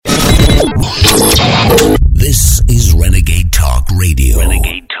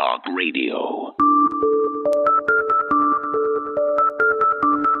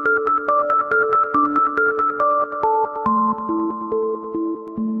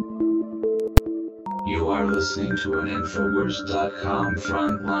are listening to an Infowars.com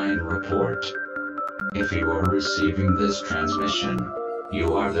frontline report. If you are receiving this transmission,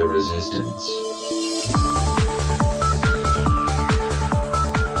 you are the resistance.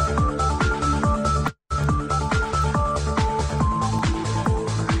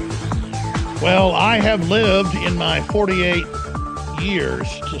 Well, I have lived in my 48 years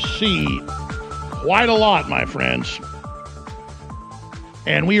to see quite a lot, my friends.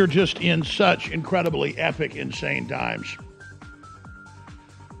 And we are just in such incredibly epic, insane times.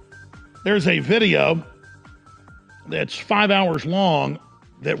 There's a video that's 5 hours long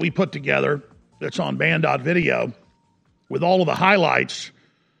that we put together that's on band.video with all of the highlights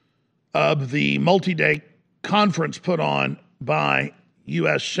of the multi-day conference put on by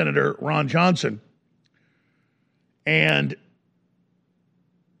U.S. Senator Ron Johnson. And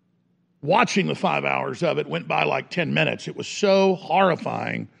watching the 5 hours of it went by like 10 minutes. It was so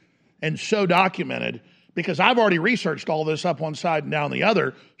horrifying and so documented because I've already researched all this up one side and down the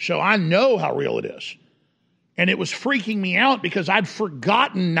other, so I know how real it is. And it was freaking me out because I'd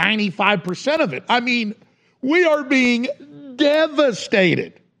forgotten 95% of it. I mean, we are being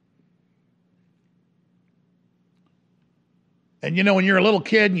devastated. And you know, when you're a little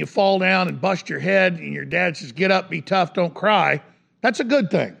kid and you fall down and bust your head and your dad says, get up, be tough, don't cry, that's a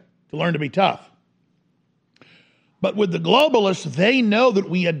good thing, to learn to be tough. But with the globalists, they know that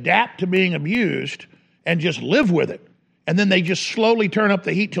we adapt to being abused and just live with it. And then they just slowly turn up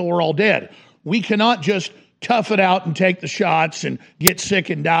the heat till we're all dead. We cannot just tough it out and take the shots and get sick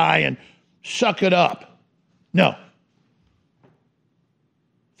and die and suck it up. No.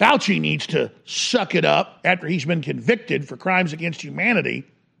 Fauci needs to suck it up after he's been convicted for crimes against humanity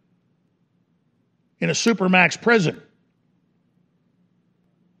in a supermax prison.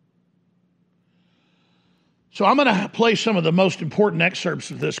 So I'm going to play some of the most important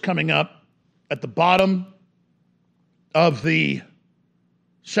excerpts of this coming up at the bottom of the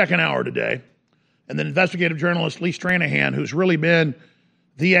second hour today. And then investigative journalist Lee Stranahan, who's really been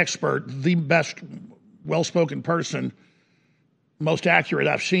the expert, the best well-spoken person, most accurate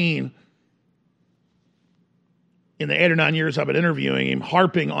I've seen in the 8 or 9 years I've been interviewing him,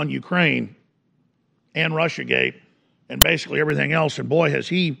 harping on Ukraine and Russiagate and basically everything else. And boy, has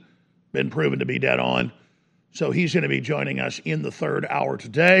he been proven to be dead on. So he's going to be joining us in the third hour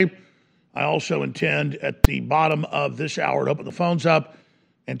today. I also intend at the bottom of this hour to open the phones up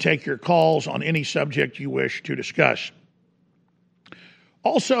and take your calls on any subject you wish to discuss.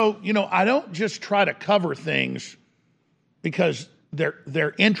 Also, you know, I don't just try to cover things because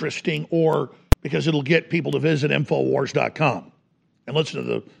they're interesting or because it'll get people to visit Infowars.com and listen to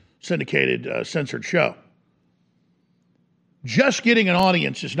the syndicated, censored show. Just getting an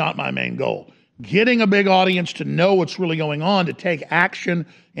audience is not my main goal. Getting a big audience to know what's really going on, to take action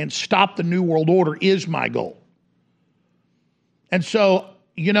and stop the New World Order is my goal. And so,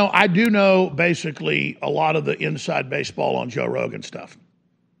 you know, I do know basically a lot of the inside baseball on Joe Rogan stuff.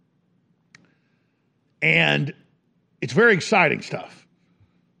 And it's very exciting stuff.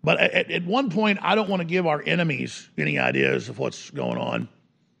 But at one point, I don't want to give our enemies any ideas of what's going on.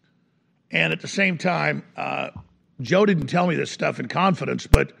 And at the same time, Joe didn't tell me this stuff in confidence,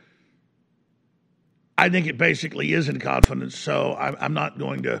 but I think it basically is in confidence, so I'm not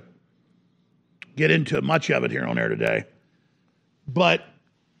going to get into much of it here on air today. But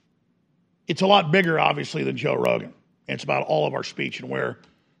it's a lot bigger, obviously, than Joe Rogan. And it's about all of our speech and where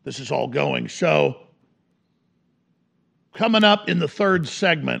this is all going. So coming up in the third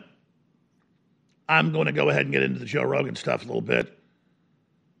segment, I'm going to go ahead and get into the Joe Rogan stuff a little bit.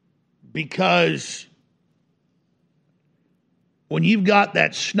 Because when you've got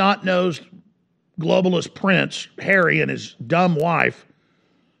that snot-nosed globalist prince, Harry, and his dumb wife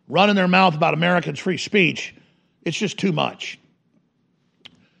running their mouth about Americans' free speech, it's just too much.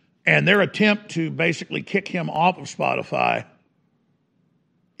 And their attempt to basically kick him off of Spotify,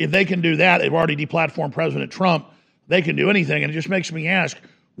 if they can do that, they've already deplatformed President Trump, they can do anything. And it just makes me ask,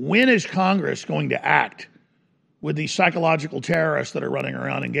 when is Congress going to act with these psychological terrorists that are running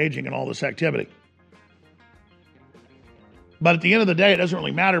around engaging in all this activity? But at the end of the day, it doesn't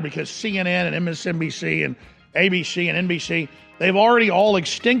really matter because CNN and MSNBC and ABC and NBC, they've already all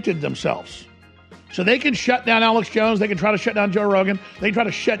extincted themselves. So they can shut down Alex Jones, they can try to shut down Joe Rogan, they can try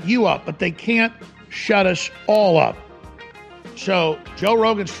to shut you up, but they can't shut us all up. So Joe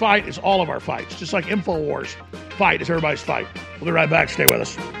Rogan's fight is all of our fights, just like InfoWars' fight is everybody's fight. We'll be right back. Stay with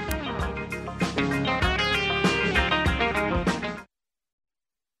us.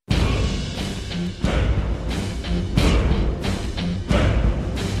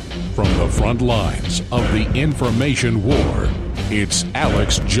 From the front lines of the information war, it's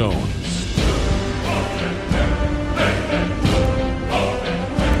Alex Jones.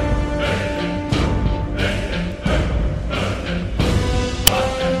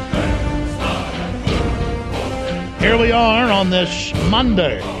 Here we are on this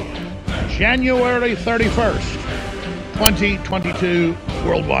Monday, January 31st, 2022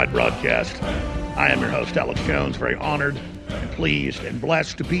 worldwide broadcast. I am your host, Alex Jones, very honored and pleased and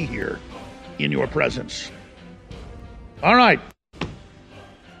blessed to be here in your presence. All right. I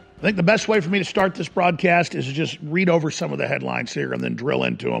think the best way for me to start this broadcast is to just read over some of the headlines here and then drill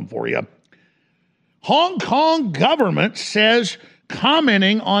into them for you. Hong Kong government says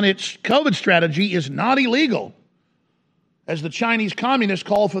commenting on its COVID strategy is not illegal, as the Chinese communists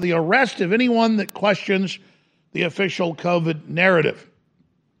call for the arrest of anyone that questions the official COVID narrative.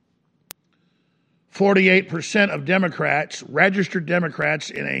 48% of Democrats, registered Democrats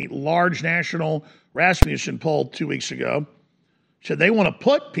in a large national Rasmussen poll 2 weeks ago, said they want to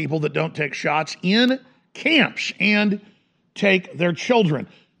put people that don't take shots in camps and take their children.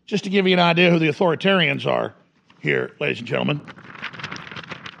 Just to give you an idea who the authoritarians are here, ladies and gentlemen.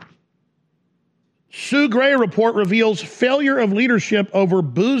 Sue Gray report reveals failure of leadership over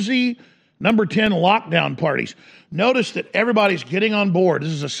boozy number 10 lockdown parties. Notice that everybody's getting on board.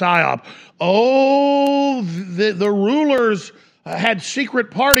 This is a psyop. Oh, the rulers had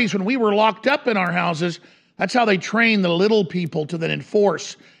secret parties when we were locked up in our houses. That's how they train the little people to then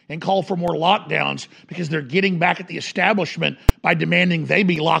enforce and call for more lockdowns, because they're getting back at the establishment by demanding they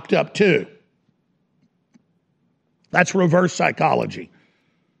be locked up too. That's reverse psychology.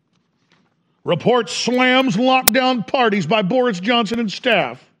 Report slams lockdown parties by Boris Johnson and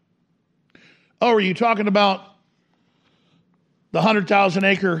staff. Oh, are you talking about the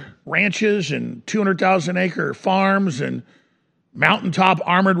 100,000-acre ranches and 200,000-acre farms and mountaintop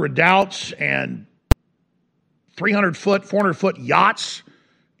armored redoubts and 300-foot, 400-foot yachts,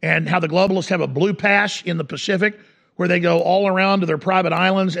 and how the globalists have a blue pass in the Pacific where they go all around to their private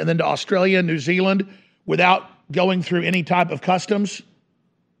islands and then to Australia and New Zealand without going through any type of customs?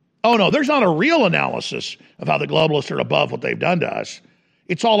 Oh, no, there's not a real analysis of how the globalists are above what they've done to us.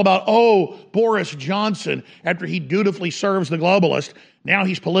 It's all about, Boris Johnson, after he dutifully serves the globalist, now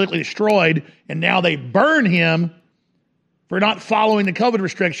he's politically destroyed, and now they burn him for not following the COVID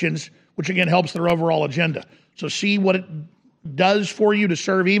restrictions, which again helps their overall agenda. So see what it does for you to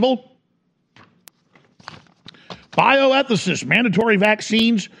serve evil? Bioethicists, mandatory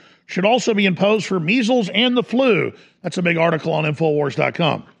vaccines should also be imposed for measles and the flu. That's a big article on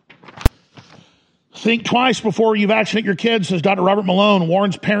Infowars.com. Think twice before you vaccinate your kids, says Dr. Robert Malone,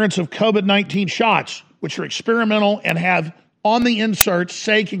 warns parents of COVID-19 shots, which are experimental and have on the inserts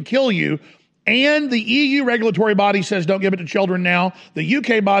say can kill you. And the EU regulatory body says don't give it to children now. The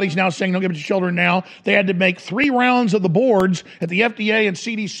UK body's now saying don't give it to children now. They had to make 3 rounds of the boards at the FDA and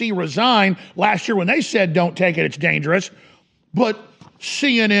CDC resign last year when they said don't take it, it's dangerous. But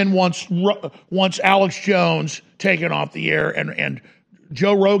CNN wants Alex Jones taken off the air and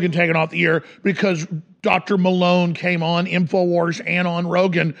Joe Rogan taken off the air because Dr. Malone came on Infowars and on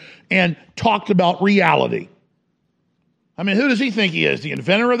Rogan and talked about reality. I mean, who does he think he is? The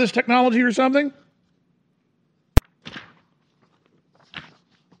inventor of this technology or something?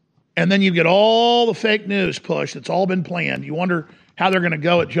 And then you get all the fake news push that's all been planned. You wonder how they're going to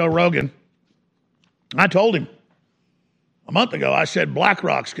go at Joe Rogan. I told him a month ago, I said,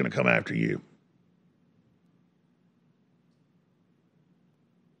 BlackRock's going to come after you.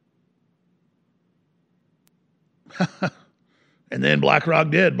 And then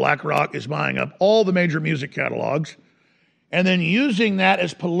BlackRock did. BlackRock is buying up all the major music catalogs and then using that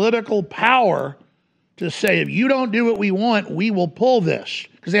as political power to say, if you don't do what we want, we will pull this.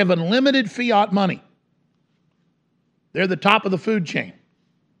 Because they have unlimited fiat money. They're the top of the food chain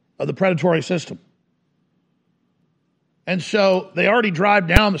of the predatory system. And so they already drive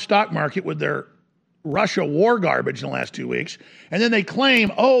down the stock market with their Russia war garbage in the last 2 weeks. And then they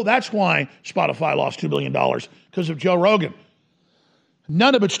claim, that's why Spotify lost $2 billion because of Joe Rogan.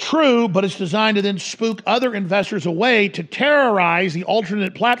 None of it's true, but it's designed to then spook other investors away to terrorize the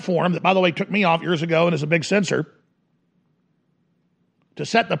alternate platform that, by the way, took me off years ago and is a big censor, to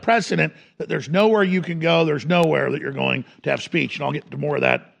set the precedent that there's nowhere you can go, there's nowhere that you're going to have speech. And I'll get to more of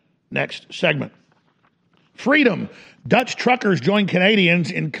that next segment. Freedom. Dutch truckers join Canadians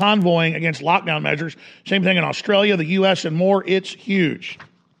in convoying against lockdown measures. Same thing in Australia, the U.S., and more. It's huge.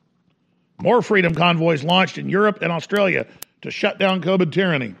 More freedom convoys launched in Europe and Australia to shut down COVID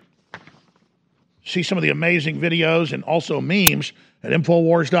tyranny. See some of the amazing videos and also memes at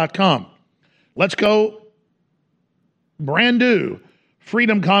Infowars.com. Let's go. Brand new.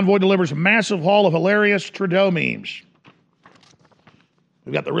 Freedom Convoy delivers massive haul of hilarious Trudeau memes.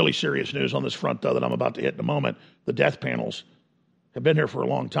 We've got the really serious news on this front, though, that I'm about to hit in a moment. The death panels have been here for a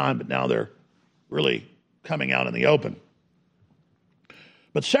long time, but now they're really coming out in the open.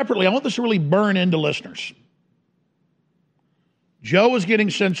 But separately, I want this to really burn into listeners. Joe was getting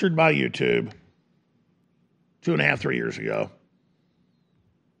censored by YouTube 2.5, 3 years ago.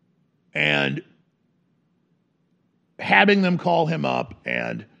 And having them call him up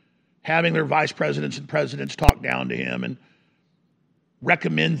and having their vice presidents and presidents talk down to him and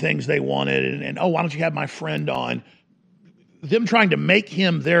recommend things they wanted and why don't you have my friend on? Them trying to make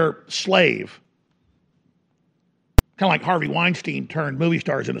him their slave. Kind of like Harvey Weinstein turned movie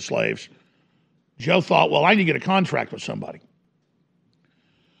stars into slaves. Joe thought, well, I need to get a contract with somebody.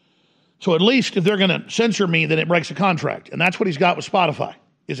 So at least if they're going to censor me, then it breaks a contract. And that's what he's got with Spotify,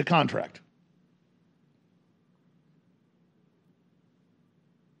 is a contract.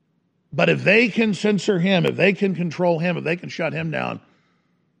 But if they can censor him, if they can control him, if they can shut him down,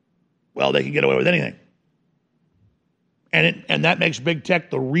 well, they can get away with anything. And that makes big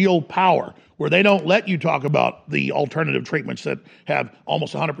tech the real power, where they don't let you talk about the alternative treatments that have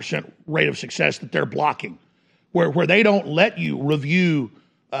almost 100% rate of success that they're blocking, where they don't let you review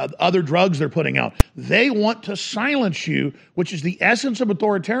other drugs they're putting out. They want to silence you, which is the essence of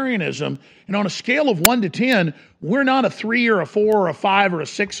authoritarianism. And on a scale of 1 to 10, we're not a 3 or a 4 or a 5 or a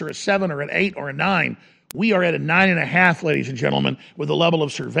 6 or a 7 or an 8 or a 9. We are at a 9.5, ladies and gentlemen, with a level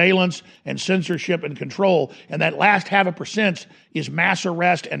of surveillance and censorship and control. And that last 0.5% is mass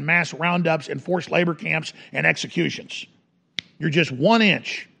arrest and mass roundups and forced labor camps and executions. You're just 1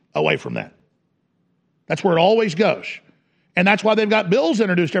 inch away from that. That's where it always goes. And that's why they've got bills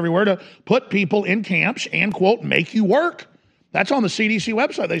introduced everywhere to put people in camps and, quote, make you work. That's on the CDC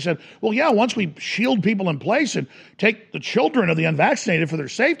website. They said, well, yeah, once we shield people in place and take the children of the unvaccinated for their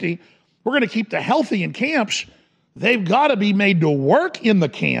safety, we're going to keep the healthy in camps. They've got to be made to work in the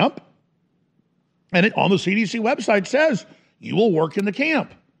camp. And it, on the CDC website, says you will work in the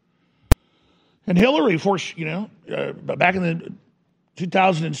camp. And Hillary, back in the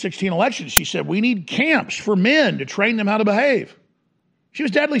 2016 election, she said, we need camps for men to train them how to behave. She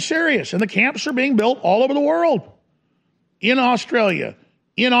was deadly serious. And the camps are being built all over the world. In Australia,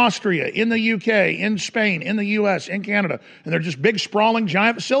 in Austria, in the UK, in Spain, in the US, in Canada. And they're just big, sprawling,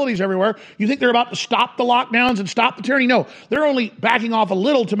 giant facilities everywhere. You think they're about to stop the lockdowns and stop the tyranny? No, they're only backing off a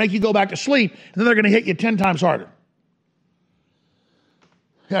little to make you go back to sleep, and then they're going to hit you 10 times harder.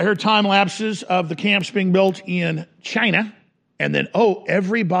 I heard time lapses of the camps being built in China, and then,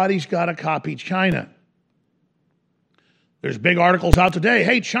 everybody's got to copy China. There's big articles out today.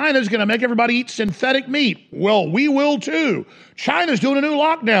 Hey, China's going to make everybody eat synthetic meat. Well, we will too. China's doing a new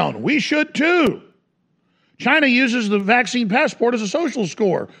lockdown. We should too. China uses the vaccine passport as a social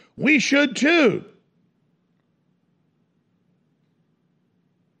score. We should too.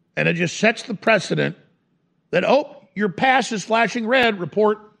 And it just sets the precedent that, your pass is flashing red,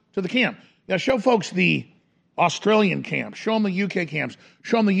 report to the camp. Yeah, show folks the Australian camps. Show them the UK camps.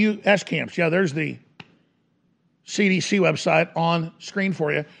 Show them the US camps. Yeah, there's the CDC website on screen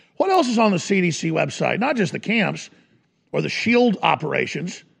for you. What else is on the CDC website? Not just the camps or the shield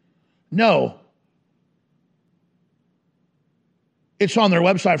operations. No. It's on their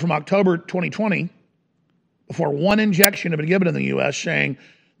website from October 2020, before one injection had been given in the U.S., saying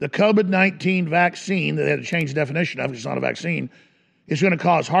the COVID-19 vaccine, that they had to change the definition of, because it's not a vaccine, is going to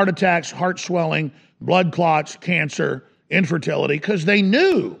cause heart attacks, heart swelling, blood clots, cancer, infertility, because they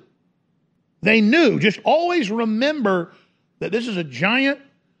knew. They knew. Just always remember that this is a giant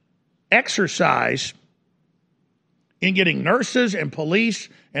exercise in getting nurses and police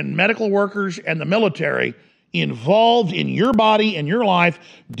and medical workers and the military involved in your body and your life,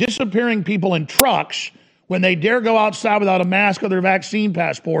 disappearing people in trucks when they dare go outside without a mask or their vaccine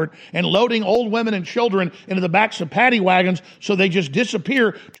passport, and loading old women and children into the backs of paddy wagons so they just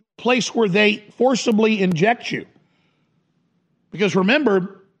disappear to a place where they forcibly inject you. Because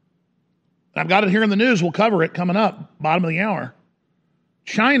remember, I've got it here in the news, we'll cover it coming up, bottom of the hour.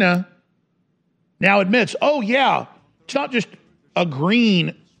 China now admits, it's not just a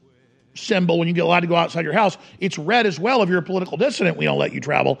green symbol when you get allowed to go outside your house. It's red as well if you're a political dissident. We don't let you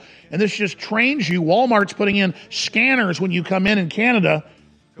travel. And this just trains you. Walmart's putting in scanners when you come in Canada,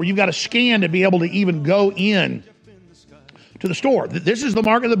 where you've got to scan to be able to even go in to the store. This is the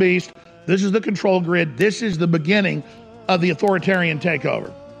mark of the beast. This is the control grid. This is the beginning of the authoritarian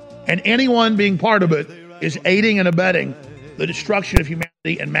takeover. And anyone being part of it is aiding and abetting the destruction of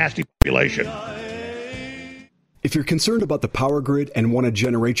humanity and mass depopulation. If you're concerned about the power grid and want to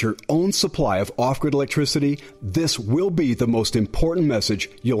generate your own supply of off-grid electricity, this will be the most important message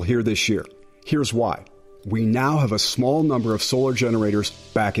you'll hear this year. Here's why. We now have a small number of solar generators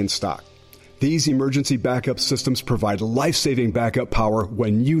back in stock. These emergency backup systems provide life-saving backup power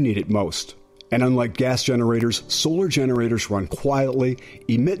when you need it most. And unlike gas generators, solar generators run quietly,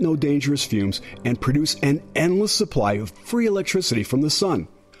 emit no dangerous fumes, and produce an endless supply of free electricity from the sun.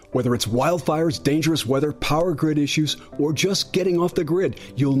 Whether it's wildfires, dangerous weather, power grid issues, or just getting off the grid,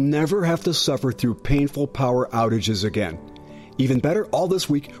 you'll never have to suffer through painful power outages again. Even better, all this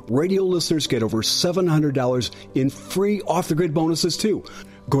week, radio listeners get over $700 in free off-the-grid bonuses too.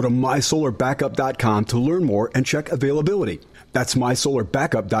 Go to mysolarbackup.com to learn more and check availability. That's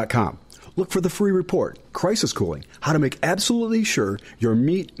mysolarbackup.com. Look for the free report, Crisis Cooling, how to make absolutely sure your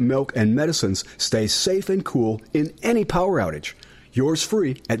meat, milk, and medicines stay safe and cool in any power outage. Yours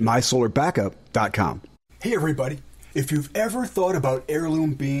free at mysolarbackup.com. Hey everybody, if you've ever thought about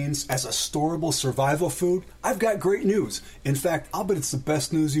heirloom beans as a storable survival food, I've got great news. In fact, I'll bet it's the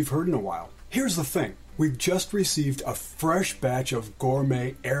best news you've heard in a while. Here's the thing. We've just received a fresh batch of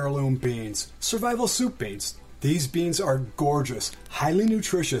gourmet heirloom beans, survival soup beans. These beans are gorgeous, highly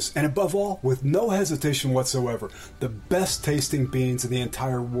nutritious, and above all, with no hesitation whatsoever, the best tasting beans in the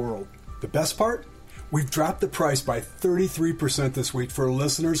entire world. The best part? We've dropped the price by 33% this week for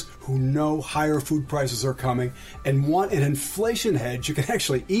listeners who know higher food prices are coming and want an inflation hedge you can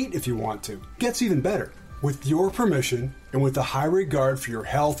actually eat if you want to. Gets even better. With your permission, and with a high regard for your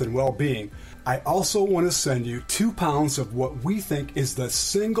health and well-being, I also want to send you 2 pounds of what we think is the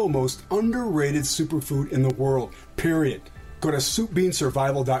single most underrated superfood in the world, period. Go to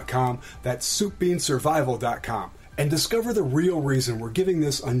soupbeansurvival.com, that's soupbeansurvival.com, and discover the real reason we're giving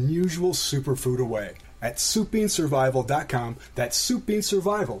this unusual superfood away. At soupbeansurvival.com, that's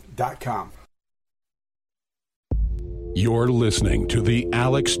soupbeansurvival.com. You're listening to The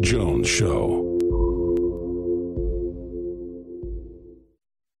Alex Jones Show.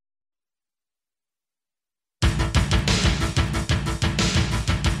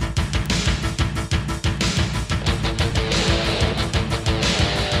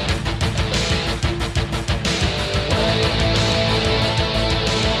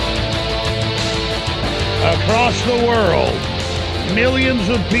 Across the world, millions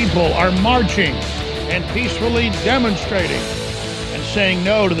of people are marching and peacefully demonstrating and saying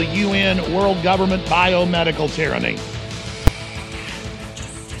no to the UN world government biomedical tyranny.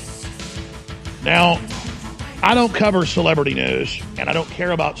 Now, I don't cover celebrity news, and I don't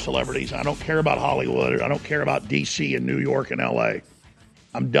care about celebrities. I don't care about Hollywood. I don't care about D.C. and New York and L.A.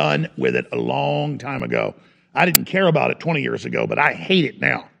 I'm done with it a long time ago. I didn't care about it 20 years ago, but I hate it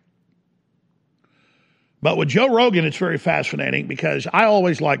now. But with Joe Rogan, it's very fascinating because I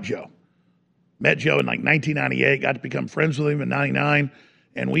always liked Joe. Met Joe in like 1998, got to become friends with him in 99,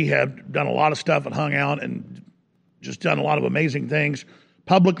 and we have done a lot of stuff and hung out and just done a lot of amazing things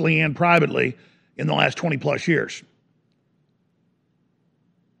publicly and privately in the last 20 plus years.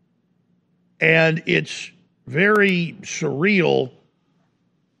 And it's very surreal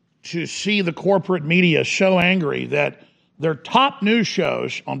to see the corporate media so angry that their top news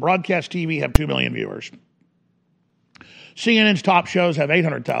shows on broadcast TV have 2 million viewers. CNN's top shows have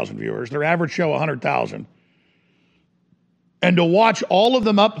 800,000 viewers. Their average show, 100,000. And to watch all of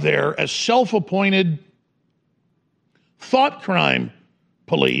them up there as self-appointed thought crime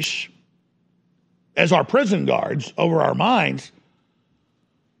police, as our prison guards over our minds,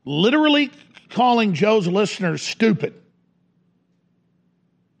 literally calling Joe's listeners stupid.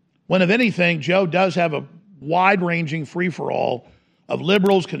 When, if anything, Joe does have a wide-ranging free-for-all of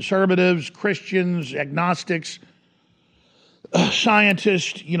liberals, conservatives, Christians, agnostics,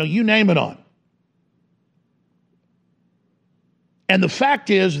 scientists, you name it on. And the fact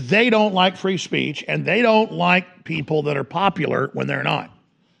is, they don't like free speech, and they don't like people that are popular when they're not.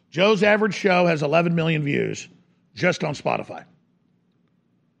 Joe's average show has 11 million views just on Spotify.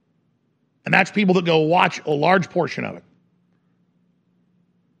 And that's people that go watch a large portion of it.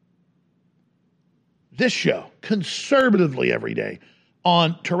 This show, conservatively every day,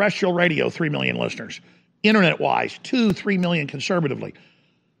 on terrestrial radio, 3 million listeners. Internet-wise, 2-3 million conservatively.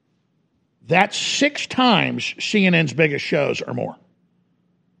 That's 6 times CNN's biggest shows or more.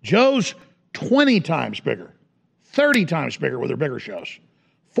 Joe's 20 times bigger, 30 times bigger with their bigger shows,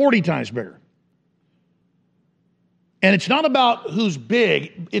 40 times bigger. And it's not about who's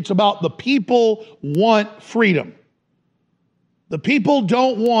big, it's about the people want freedom. The people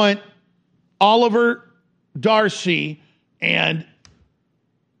don't want Oliver Darcy and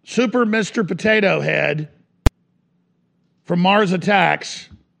Super Mr. Potato Head from Mars Attacks,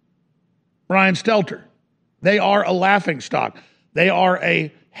 Brian Stelter. They are a laughingstock. They are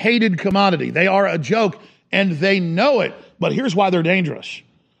a hated commodity. They are a joke, and they know it. But here's why they're dangerous.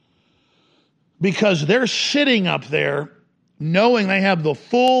 Because they're sitting up there knowing they have the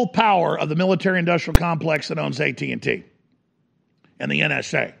full power of the military-industrial complex that owns AT&T and the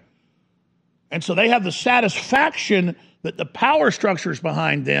NSA. And so they have the satisfaction that the power structure is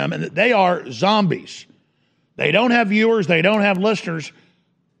behind them and that they are zombies. They don't have viewers. They don't have listeners.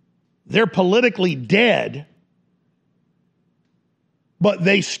 They're politically dead, but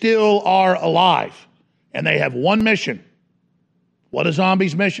they still are alive. And they have one mission. What is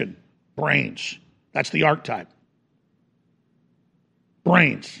zombies' mission? Brains. That's the archetype.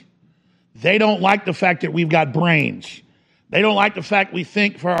 Brains. They don't like the fact that we've got brains. They don't like the fact we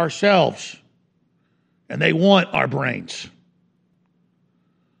think for ourselves. And they want our brains.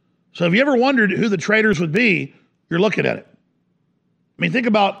 So if you ever wondered who the traitors would be, you're looking at it. I mean, think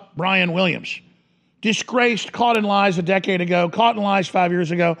about Brian Williams. Disgraced, caught in lies a decade ago, caught in lies 5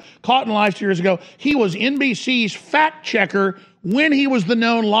 years ago, caught in lies 2 years ago. He was NBC's fact checker when he was the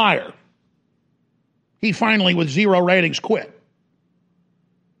known liar. He finally, with 0 ratings, quit.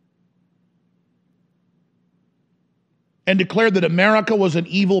 And declared that America was an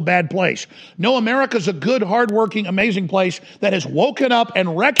evil, bad place. No, America's a good, hardworking, amazing place that has woken up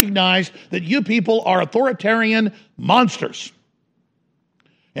and recognized that you people are authoritarian monsters.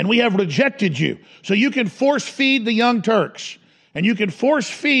 And we have rejected you. So you can force feed the Young Turks. And you can force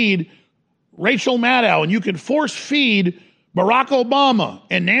feed Rachel Maddow. And you can force feed Barack Obama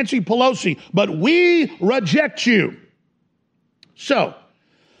and Nancy Pelosi. But we reject you. So,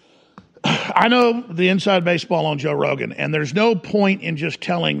 I know the inside baseball on Joe Rogan, and there's no point in just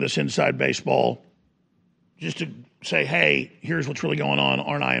telling this inside baseball just to say, hey, here's what's really going on.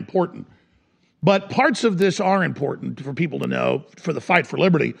 Aren't I important? But parts of this are important for people to know for the fight for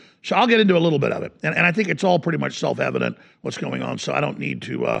liberty. So I'll get into a little bit of it. And I think it's all pretty much self-evident what's going on. So I don't need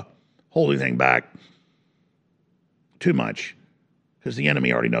to hold anything back too much because the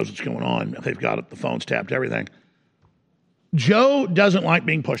enemy already knows what's going on. They've got it, the phone's tapped, everything. Joe doesn't like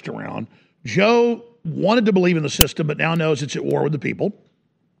being pushed around. Joe wanted to believe in the system, but now knows it's at war with the people.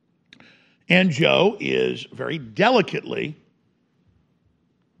 And Joe is very delicately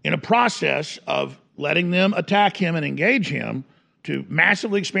in a process of letting them attack him and engage him to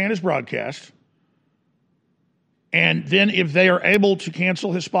massively expand his broadcast. And then if they are able to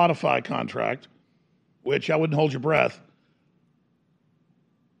cancel his Spotify contract, which I wouldn't hold your breath,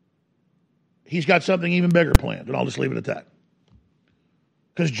 he's got something even bigger planned, and I'll just leave it at that.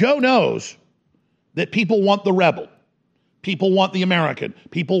 Because Joe knows that people want the rebel. People want the American.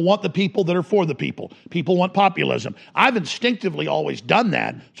 People want the people that are for the people. People want populism. I've instinctively always done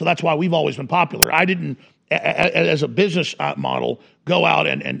that, so that's why we've always been popular. I didn't, as a business model, go out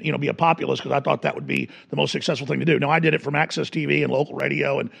and be a populist because I thought that would be the most successful thing to do. No, I did it from Access TV and local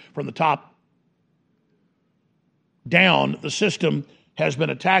radio, and from the top down, the system has been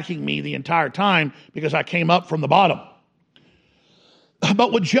attacking me the entire time because I came up from the bottom.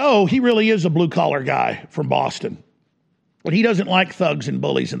 But with Joe, he really is a blue-collar guy from Boston. But he doesn't like thugs and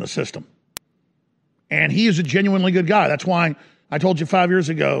bullies in the system. And he is a genuinely good guy. That's why I told you 5 years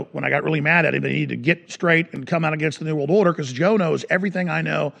ago when I got really mad at him that he needed to get straight and come out against the New World Order, because Joe knows everything I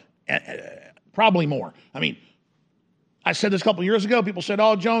know, probably more. I mean, I said this a couple of years ago. People said,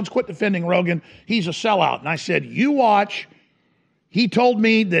 oh, Jones, quit defending Rogan. He's a sellout. And I said, you watch. He told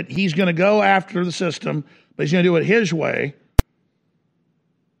me that he's going to go after the system, but he's going to do it his way.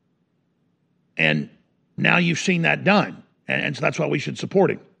 And now you've seen that done. And so that's why we should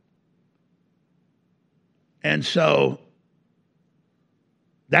support him. And so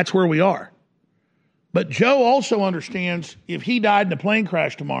that's where we are. But Joe also understands if he died in a plane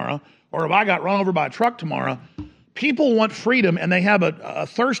crash tomorrow, or if I got run over by a truck tomorrow, people want freedom and they have a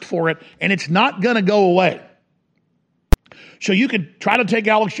thirst for it, and it's not going to go away. So you could try to take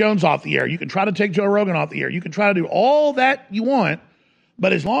Alex Jones off the air. You can try to take Joe Rogan off the air. You can try to do all that you want.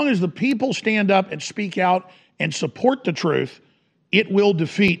 But as long as the people stand up and speak out and support the truth, it will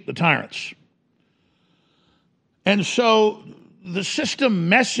defeat the tyrants. And so the system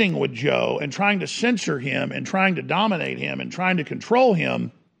messing with Joe and trying to censor him and trying to dominate him and trying to control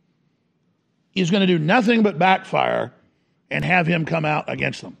him is going to do nothing but backfire and have him come out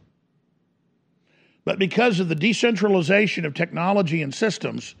against them. But because of the decentralization of technology and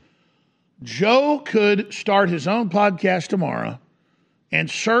systems, Joe could start his own podcast tomorrow and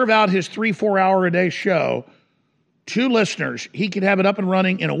serve out his 3-4 hour a day show to listeners. He could have it up and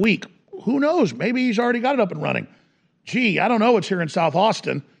running in a week. Who knows? Maybe he's already got it up and running. Gee, I don't know what's here in South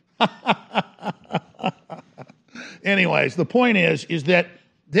Austin. Anyways, the point is that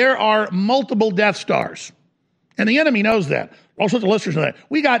there are multiple Death Stars. And the enemy knows that. All sorts of listeners know that.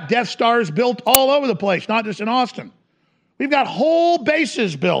 We got Death Stars built all over the place, not just in Austin. We've got whole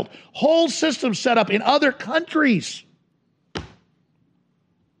bases built, whole systems set up in other countries.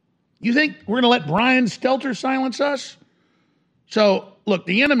 You think we're going to let Brian Stelter silence us? So, look,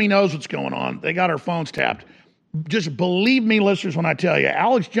 the enemy knows what's going on. They got our phones tapped. Just believe me, listeners, when I tell you,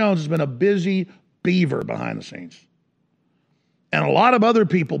 Alex Jones has been a busy beaver behind the scenes. And a lot of other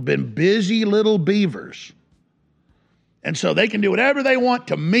people have been busy little beavers. And so they can do whatever they want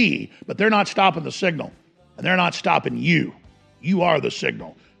to me, but they're not stopping the signal. And they're not stopping you. You are the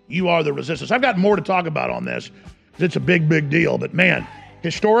signal. You are the resistance. I've got more to talk about on this because it's a big, big deal. But man,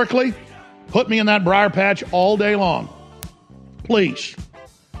 historically, put me in that briar patch all day long. Please.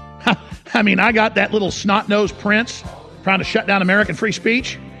 I mean, I got that little snot-nosed prince trying to shut down American free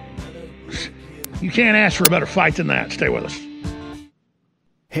speech. You can't ask for a better fight than that. Stay with us.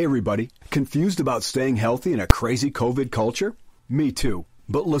 Hey everybody, confused about staying healthy in a crazy COVID culture? Me too.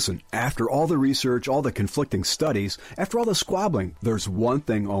 But listen, after all the research, all the conflicting studies, after all the squabbling, there's one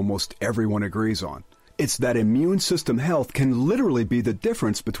thing almost everyone agrees on. It's that immune system health can literally be the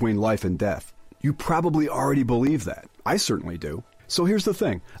difference between life and death. You probably already believe that. I certainly do. So here's the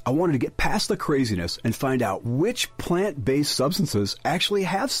thing. I wanted to get past the craziness and find out which plant-based substances actually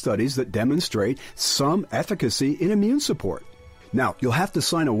have studies that demonstrate some efficacy in immune support. Now, you'll have to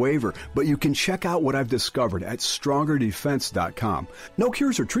sign a waiver, but you can check out what I've discovered at StrongerDefense.com. No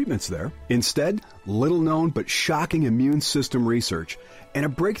cures or treatments there. Instead, little-known but shocking immune system research and a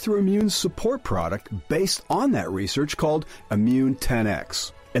breakthrough immune support product based on that research called Immune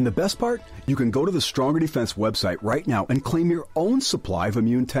 10X. And the best part? You can go to the Stronger Defense website right now and claim your own supply of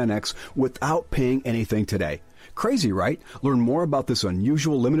Immune 10X without paying anything today. Crazy, right? Learn more about this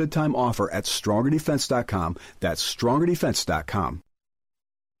unusual limited-time offer at StrongerDefense.com. That's StrongerDefense.com.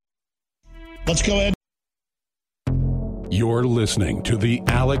 Let's go ahead. You're listening to The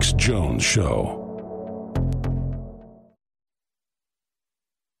Alex Jones Show.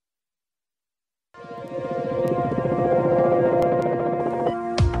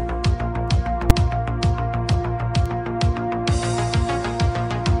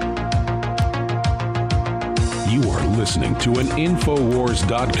 Listening to an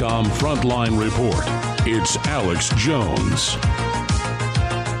Infowars.com frontline report. It's Alex Jones.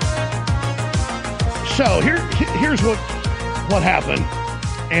 So here's what happened.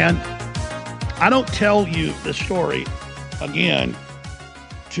 And I don't tell you the story again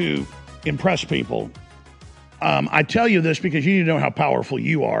to impress people. I tell you this because you need to know how powerful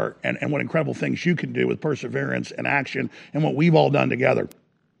you are and what incredible things you can do with perseverance and action and what we've all done together.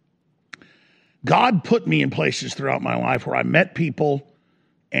 God put me in places throughout my life where I met people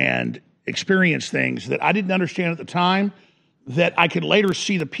and experienced things that I didn't understand at the time, that I could later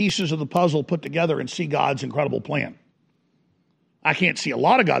see the pieces of the puzzle put together and see God's incredible plan. I can't see a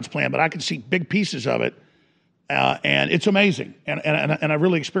lot of God's plan, but I can see big pieces of it, and it's amazing, and I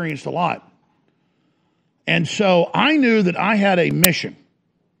really experienced a lot. And so I knew that I had a mission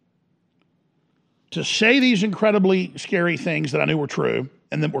to say these incredibly scary things that I knew were true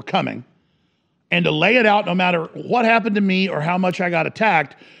and that were coming, and to lay it out no matter what happened to me or how much I got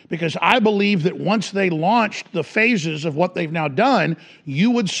attacked, because I believe that once they launched the phases of what they've now done,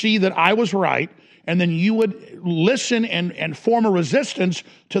 you would see that I was right, and then you would listen and form a resistance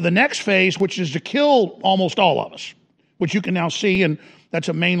to the next phase, which is to kill almost all of us, which you can now see, and that's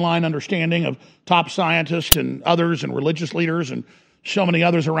a mainline understanding of top scientists and others and religious leaders and so many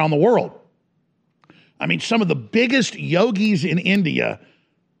others around the world. I mean, some of the biggest yogis in India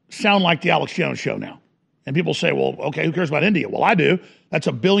sound like the Alex Jones Show now. And people say, well, okay, who cares about India? Well, I do. That's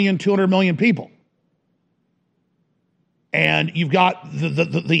 1,200,000,000 people. And you've got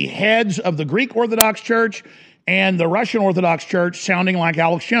the heads of the Greek Orthodox Church and the Russian Orthodox Church sounding like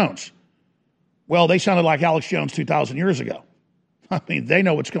Alex Jones. Well, they sounded like Alex Jones 2,000 years ago. I mean, they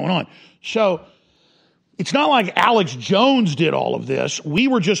know what's going on. So it's not like Alex Jones did all of this. We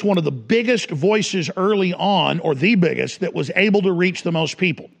were just one of the biggest voices early on, or the biggest, that was able to reach the most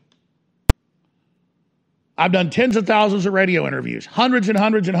people. I've done tens of thousands of radio interviews, hundreds and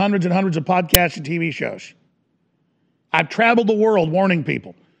hundreds and hundreds and hundreds of podcasts and TV shows. I've traveled the world warning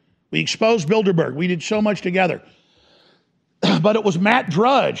people. We exposed Bilderberg. We did so much together. But it was Matt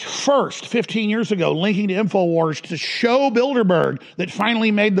Drudge first, 15 years ago, linking to InfoWars to show Bilderberg that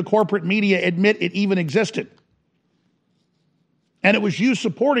finally made the corporate media admit it even existed. And it was you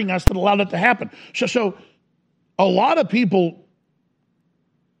supporting us that allowed it to happen. So a lot of people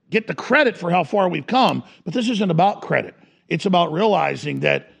get the credit for how far we've come, but this isn't about credit. It's about realizing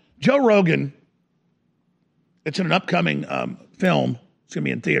that Joe Rogan, it's in an upcoming film. It's going to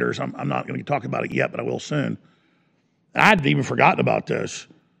be in theaters. I'm not going to talk about it yet, but I will soon. I hadn't even forgotten about this.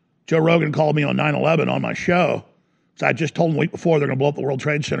 Joe Rogan called me on 9/11 on my show. So I just told him a week before they're going to blow up the World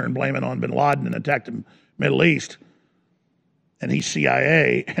Trade Center and blame it on bin Laden and attack the Middle East. And he's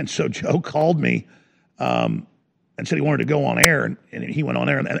CIA. And so Joe called me and and said he wanted to go on air, and he went on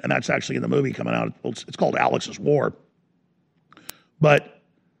air, and that's actually in the movie coming out. It's called Alex's War. But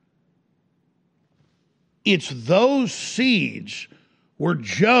it's those seeds where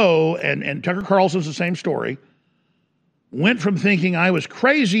Joe, and Tucker Carlson's the same story, went from thinking I was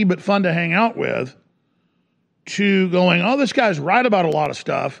crazy but fun to hang out with to going, oh, this guy's right about a lot of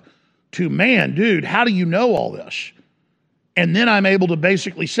stuff, to, man, dude, how do you know all this? And then I'm able to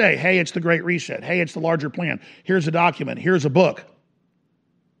basically say, hey, it's the Great Reset. Hey, it's the larger plan. Here's a document. Here's a book.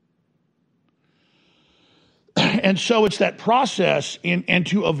 And so it's that process, and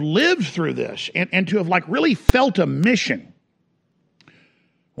to have lived through this and to have like really felt a mission.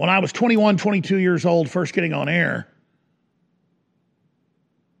 When I was 21, 22 years old, first getting on air,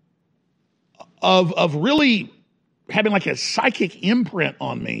 of really having like a psychic imprint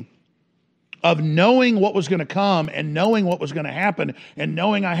on me of knowing what was going to come and knowing what was going to happen and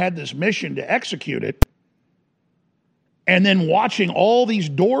knowing I had this mission to execute it, and then watching all these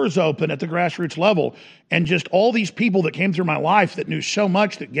doors open at the grassroots level and just all these people that came through my life that knew so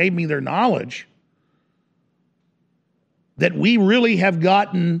much, that gave me their knowledge, that we really have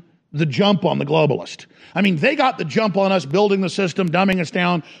gotten the jump on the globalist. I mean, they got the jump on us building the system, dumbing us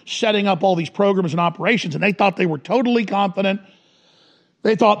down, setting up all these programs and operations, and they thought they were totally confident.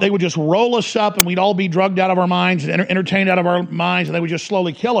 They thought they would just roll us up and we'd all be drugged out of our minds and entertained out of our minds, and they would just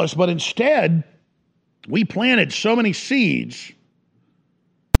slowly kill us. But instead, we planted so many seeds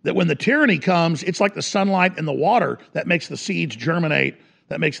that when the tyranny comes, it's like the sunlight and the water that makes the seeds germinate,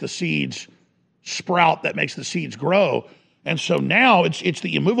 that makes the seeds sprout, that makes the seeds grow. And so now it's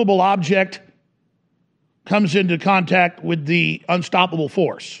the immovable object comes into contact with the unstoppable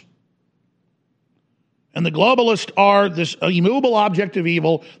force. And the globalists are this immovable object of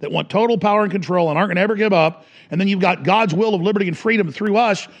evil that want total power and control and aren't going to ever give up. And then you've got God's will of liberty and freedom through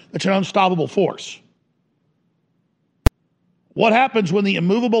us that's an unstoppable force. What happens when the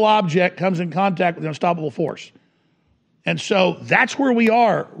immovable object comes in contact with the unstoppable force? And so that's where we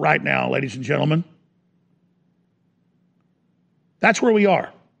are right now, ladies and gentlemen. That's where we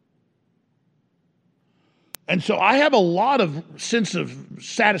are. And so I have a lot of sense of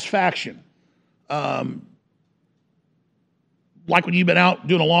satisfaction. Like when you've been out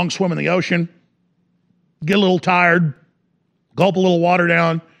doing a long swim in the ocean, get a little tired, gulp a little water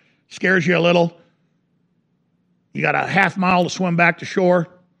down, scares you a little. You got a half mile to swim back to shore.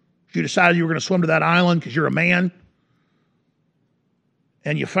 You decided you were going to swim to that island because you're a man.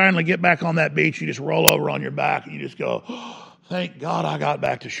 And you finally get back on that beach, you just roll over on your back and you just go, oh, thank God I got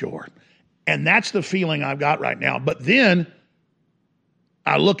back to shore. And that's the feeling I've got right now. But then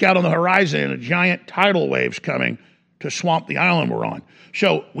I look out on the horizon and a giant tidal wave's coming to swamp the island we're on.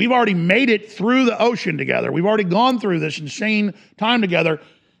 So we've already made it through the ocean together. We've already gone through this insane time together.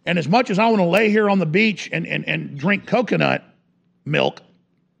 And as much as I want to lay here on the beach and drink coconut milk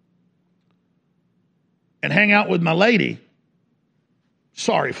and hang out with my lady,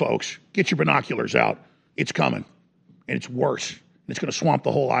 sorry, folks, get your binoculars out. It's coming, and it's worse. And it's going to swamp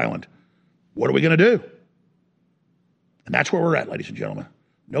the whole island. What are we going to do? And that's where we're at, ladies and gentlemen.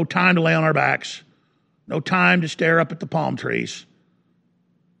 No time to lay on our backs. No time to stare up at the palm trees,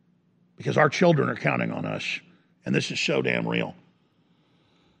 because our children are counting on us, and this is so damn real.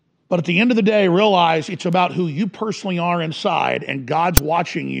 But at the end of the day, realize it's about who you personally are inside, and God's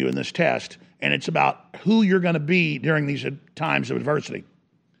watching you in this test, and it's about who you're going to be during these times of adversity.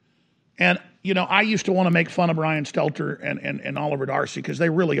 And, you know, I used to want to make fun of Brian Stelter and Oliver Darcy because they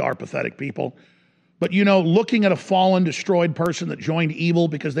really are pathetic people. But, you know, looking at a fallen, destroyed person that joined evil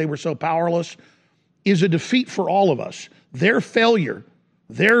because they were so powerless is a defeat for all of us. Their failure,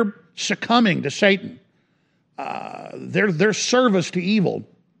 their succumbing to Satan, their service to evil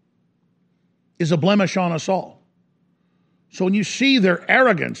is a blemish on us all. So when you see their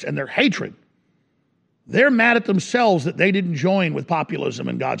arrogance and their hatred, they're mad at themselves that they didn't join with populism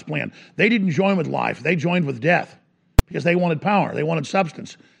and God's plan. They didn't join with life. They joined with death because they wanted power. They wanted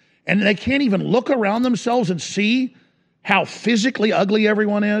substance. And they can't even look around themselves and see how physically ugly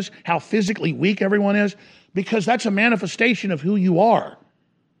everyone is, how physically weak everyone is, because that's a manifestation of who you are.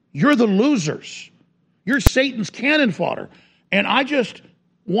 You're the losers. You're Satan's cannon fodder. And I just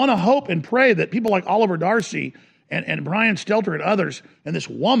want to hope and pray that people like Oliver Darcy and Brian Stelter and others and this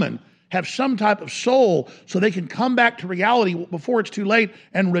woman have some type of soul so they can come back to reality before it's too late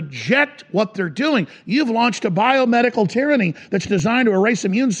and reject what they're doing. You've launched a biomedical tyranny that's designed to erase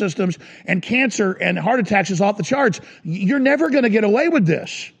immune systems, and cancer and heart attacks is off the charts. You're never going to get away with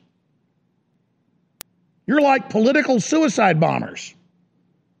this. You're like political suicide bombers.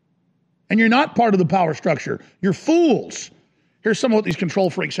 And you're not part of the power structure. You're fools. Here's some of what these control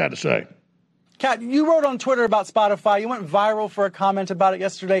freaks had to say. Kat, you wrote on Twitter about Spotify. You went viral for a comment about it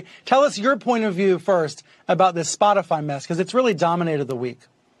yesterday. Tell us your point of view first about this Spotify mess, because it's really dominated the week.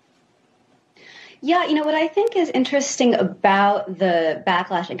 Yeah, what I think is interesting about the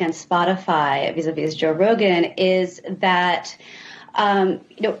backlash against Spotify vis-a-vis Joe Rogan is that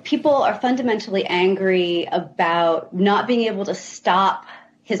people are fundamentally angry about not being able to stop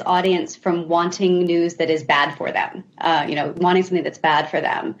his audience from wanting news that is bad for them, wanting something that's bad for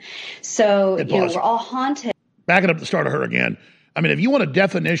them. So, we're all haunted. Back it up to the start of her again. I mean, if you want a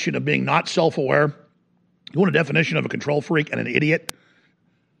definition of being not self-aware, you want a definition of a control freak and an idiot.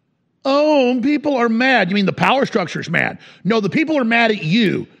 Oh, people are mad. You mean the power structure's mad? No, the people are mad at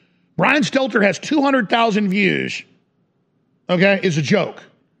you. Brian Stelter has 200,000 views. Okay, is a joke.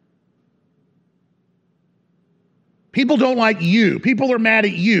 People don't like you. People are mad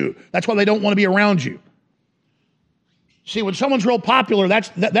at you. That's why they don't want to be around you. See, when someone's real popular,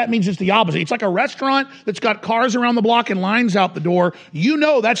 that means it's the opposite. It's like a restaurant that's got cars around the block and lines out the door.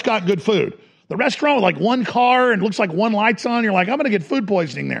 That's got good food. The restaurant with like one car and looks like one light's on, you're like, I'm going to get food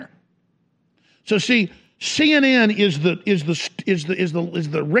poisoning there. So see, CNN is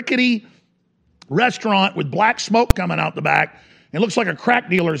the rickety restaurant with black smoke coming out the back. It looks like a crack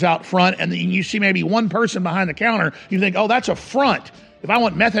dealer's out front, and then you see maybe one person behind the counter. You think, oh, that's a front. If I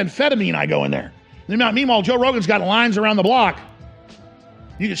want methamphetamine, I go in there. Meanwhile, Joe Rogan's got lines around the block.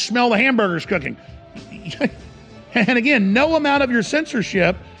 You can smell the hamburgers cooking. And again, no amount of your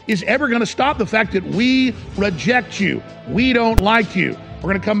censorship is ever going to stop the fact that we reject you. We don't like you. We're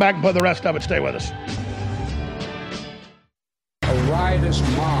going to come back and put the rest of it. Stay with us. A riotous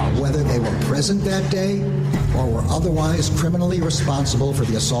mob. Whether they were present that day or were otherwise criminally responsible for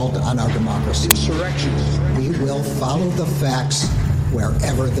the assault on our democracy. Insurrections. We will follow the facts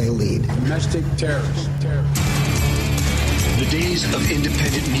wherever they lead. Domestic terrorists. The days of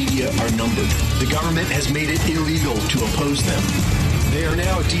independent media are numbered. The government has made it illegal to oppose them. They are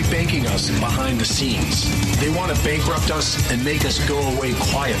now debanking us behind the scenes. They want to bankrupt us and make us go away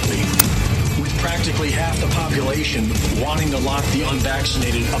quietly. With practically half the population wanting to lock the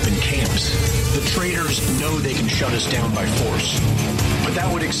unvaccinated up in camps, the traitors know they can shut us down by force. But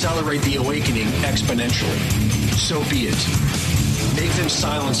that would accelerate the awakening exponentially. So be it. Make them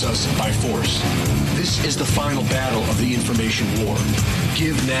silence us by force. This is the final battle of the information war.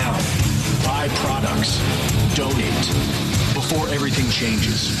 Give now. Buy products. Donate. Before everything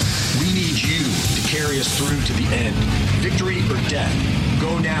changes. We need you to carry us through to the end. Victory or death.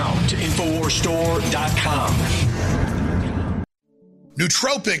 Go now to InfoWarsStore.com.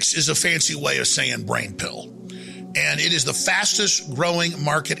 Nootropics is a fancy way of saying brain pill. And it is the fastest growing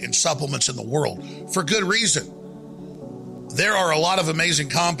market in supplements in the world for good reason. There are a lot of amazing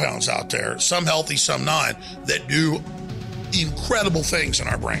compounds out there, some healthy, some not, that do incredible things in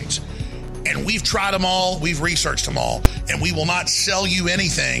our brains. And we've tried them all, we've researched them all, and we will not sell you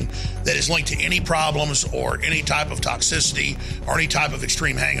anything that is linked to any problems or any type of toxicity or any type of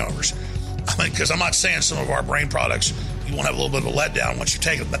extreme hangovers. I mean, because I'm not saying some of our brain products, you won't have a little bit of a letdown once you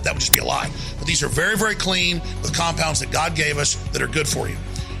take it, but that would just be a lie. But these are very, very clean with compounds that God gave us that are good for you.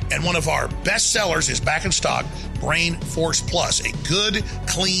 And one of our best sellers is back in stock, Brain Force Plus, a good,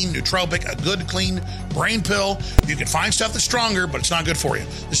 clean nootropic, a good, clean brain pill. You can find stuff that's stronger, but it's not good for you.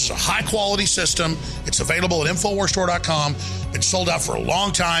 This is a high-quality system. It's available at InfoWarsStore.com. Been sold out for a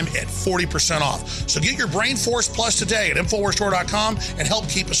long time at 40% off. So get your Brain Force Plus today at InfoWarsStore.com and help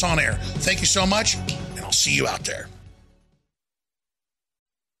keep us on air. Thank you so much, and I'll see you out there.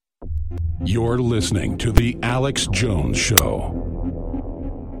 You're listening to The Alex Jones Show.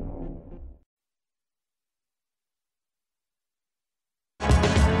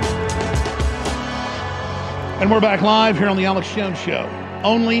 And we're back live here on the Alex Jones Show.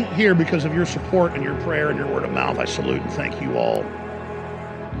 Only here because of your support and your prayer and your word of mouth. I salute and thank you all.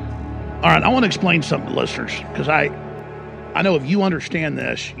 All right, I want to explain something to listeners because I know if you understand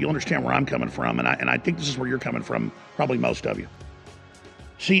this, you understand where I'm coming from, and I think this is where you're coming from, probably most of you.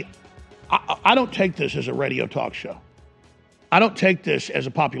 See, I don't take this as a radio talk show. I don't take this as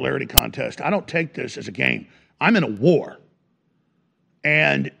a popularity contest. I don't take this as a game. I'm in a war.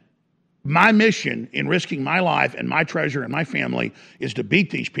 And my mission in risking my life and my treasure and my family is to beat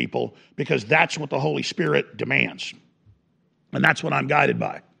these people because that's what the Holy Spirit demands. And that's what I'm guided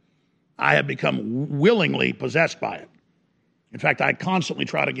by. I have become willingly possessed by it. In fact, I constantly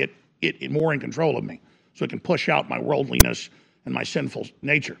try to get it more in control of me so it can push out my worldliness and my sinful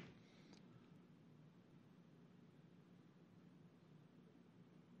nature.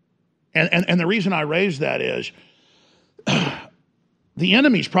 And the reason I raise that is the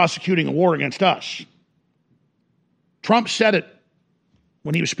enemy's prosecuting a war against us. Trump said it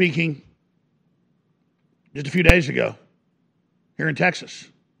when he was speaking. just a few days ago here in Texas,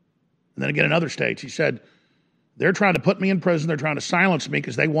 and then again in other states. He said, they're trying to put me in prison. They're trying to silence me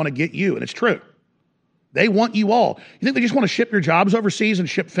because they want to get you. And it's true. They want you all. You think they just want to ship your jobs overseas and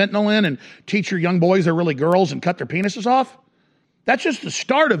ship fentanyl in and teach your young boys they're really girls and cut their penises off? That's just the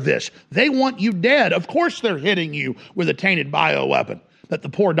start of this. They want you dead. Of course they're hitting you with a tainted bioweapon that the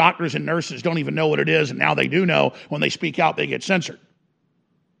poor doctors and nurses don't even know what it is, and now they do know. When they speak out, they get censored.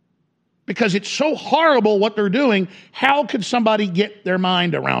 Because it's so horrible what they're doing, how could somebody get their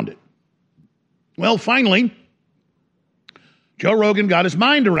mind around it? Well, finally, Joe Rogan got his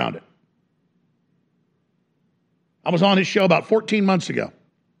mind around it. I was on his show about 14 months ago.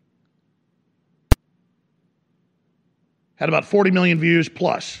 Had about 40 million views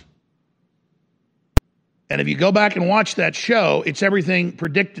plus. And if you go back and watch that show, it's everything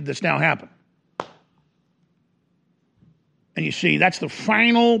predicted that's now happened. And you see, that's the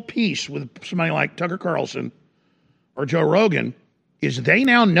final piece with somebody like Tucker Carlson or Joe Rogan, is they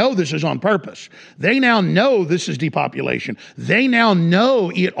now know this is on purpose. They now know this is depopulation. They now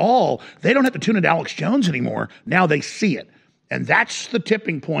know it all. They don't have to tune into Alex Jones anymore. Now they see it. And that's the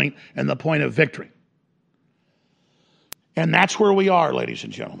tipping point and the point of victory. And that's where we are, ladies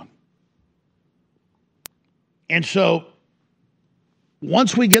and gentlemen. And so,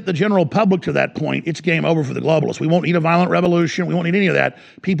 once we get the general public to that point, it's game over for the globalists. We won't need a violent revolution. We won't need any of that.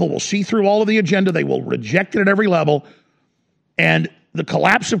 People will see through all of the agenda. They will reject it at every level. And the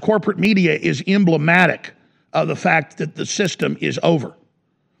collapse of corporate media is emblematic of the fact that the system is over.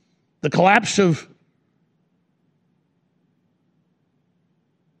 The collapse of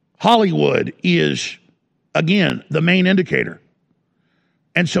Hollywood is, again, the main indicator.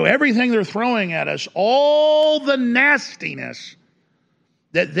 And so everything they're throwing at us, all the nastiness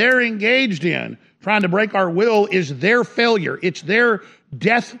that they're engaged in, trying to break our will, is their failure. It's their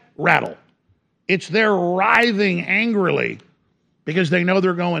death rattle. It's their writhing angrily because they know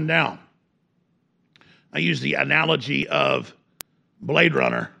they're going down. I use the analogy of Blade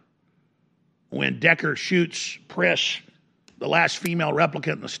Runner when Deckard shoots Pris, the last female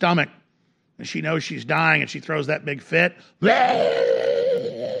replicant, in the stomach, and she knows she's dying and she throws that big fit.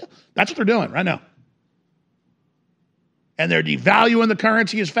 That's what they're doing right now. And they're devaluing the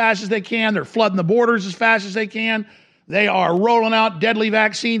currency as fast as they can. They're flooding the borders as fast as they can. They are rolling out deadly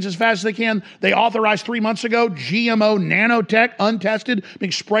vaccines as fast as they can. They authorized 3 months ago GMO nanotech, untested,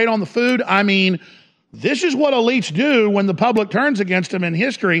 being sprayed on the food. I mean, this is what elites do when the public turns against them in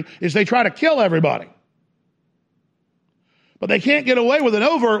history, is they try to kill everybody. But they can't get away with an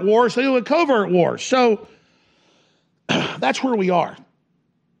overt war, so they do a covert war. So that's where we are.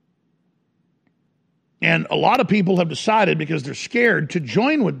 And a lot of people have decided, because they're scared, to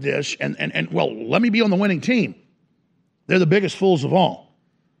join with this and well, let me be on the winning team. They're the biggest fools of all.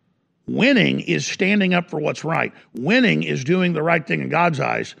 Winning is standing up for what's right. Winning is doing the right thing in God's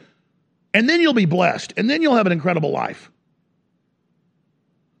eyes. And then you'll be blessed. And then you'll have an incredible life.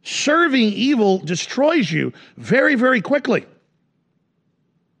 Serving evil destroys you very, very quickly.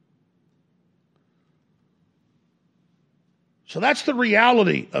 So that's the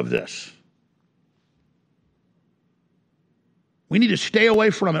reality of this. We need to stay away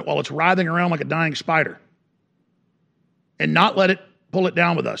from it while it's writhing around like a dying spider and not let it pull it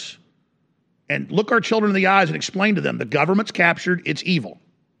down with us. And look our children in the eyes and explain to them the government's captured, it's evil.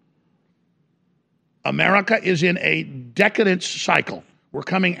 America is in a decadence cycle. We're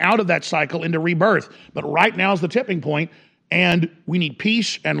coming out of that cycle into rebirth. But right now is the tipping point, and we need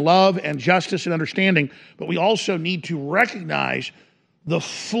peace and love and justice and understanding. But we also need to recognize the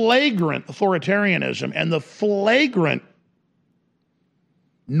flagrant authoritarianism and the flagrant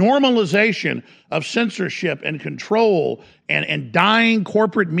normalization of censorship and control and dying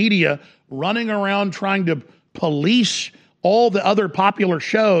corporate media running around trying to police all the other popular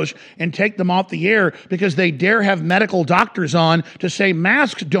shows and take them off the air because they dare have medical doctors on to say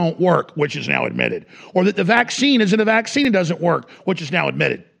masks don't work, which is now admitted, or that the vaccine isn't a vaccine and doesn't work, which is now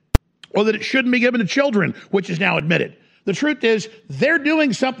admitted, or that it shouldn't be given to children, which is now admitted. The truth is, they're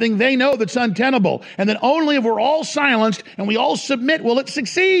doing something they know that's untenable, and that only if we're all silenced and we all submit will it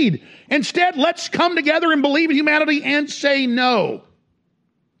succeed. Instead, let's come together and believe in humanity and say no.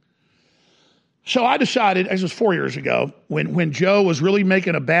 So I decided, this was 4 years ago, when Joe was really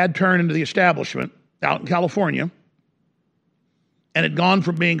making a bad turn into the establishment out in California, and had gone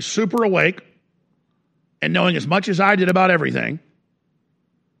from being super awake and knowing as much as I did about everything,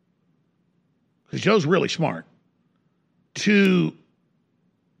 because Joe's really smart, to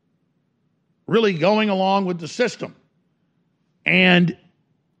really going along with the system. And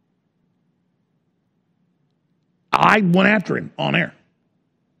I went after him on air.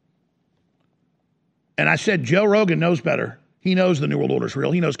 And I said, Joe Rogan knows better. He knows the New World Order is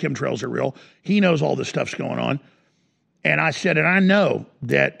real. He knows chemtrails are real. He knows all this stuff's going on. And I said, and I know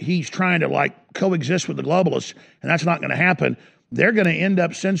that he's trying to like coexist with the globalists, and that's not going to happen. They're going to end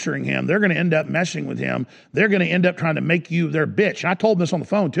up censoring him. They're going to end up messing with him. They're going to end up trying to make you their bitch. And I told him this on the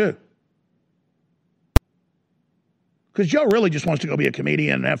phone too. Because Joe really just wants to go be a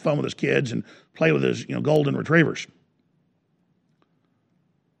comedian and have fun with his kids and play with his, golden retrievers.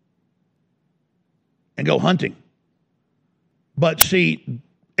 And go hunting. But see,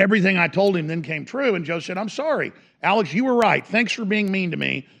 everything I told him then came true, and Joe said, I'm sorry. Alex, you were right. Thanks for being mean to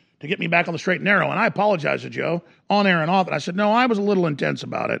me to get me back on the straight and narrow. And I apologized to Joe on air and off. And I said, no, I was a little intense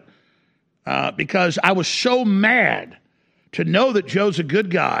about it because I was so mad to know that Joe's a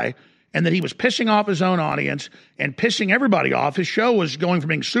good guy and that he was pissing off his own audience and pissing everybody off. His show was going from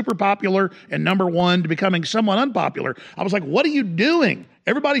being super popular and number one to becoming somewhat unpopular. I was like, what are you doing?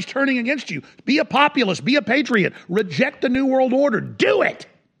 Everybody's turning against you. Be a populist. Be a patriot. Reject the New World Order. Do it.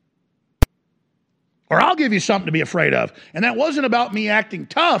 Or I'll give you something to be afraid of. And that wasn't about me acting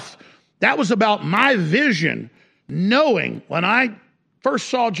tough. That was about my vision, knowing when I first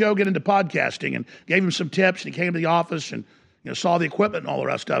saw Joe get into podcasting and gave him some tips, and he came to the office and saw the equipment and all the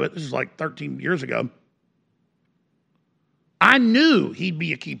rest of it. This is like 13 years ago. I knew he'd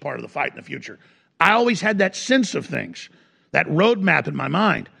be a key part of the fight in the future. I always had that sense of things, that roadmap in my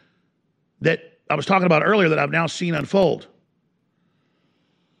mind that I was talking about earlier that I've now seen unfold.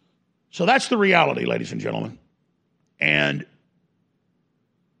 So that's the reality, ladies and gentlemen. And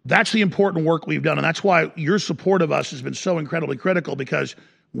that's the important work we've done. And that's why your support of us has been so incredibly critical, because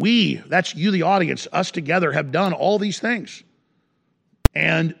that's you, the audience, us together have done all these things.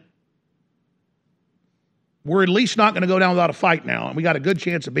 And we're at least not going to go down without a fight now. And we got a good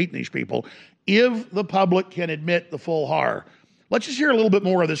chance of beating these people if the public can admit the full horror. Let's just hear a little bit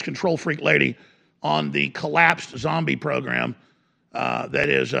more of this control freak lady on the collapsed zombie program. That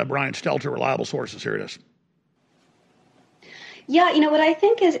is Brian Stelter, Reliable Sources. Here it is. Yeah, what I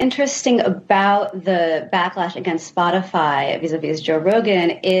think is interesting about the backlash against Spotify vis-a-vis Joe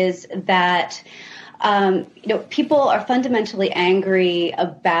Rogan is that, people are fundamentally angry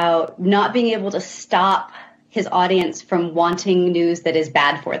about not being able to stop his audience from wanting news that is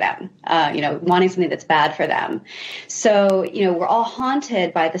bad for them, wanting something that's bad for them. So, we're all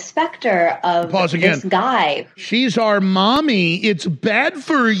haunted by the specter of this guy. She's our mommy. It's bad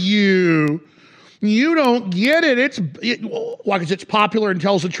for you. You don't get it. Why? Because it's popular and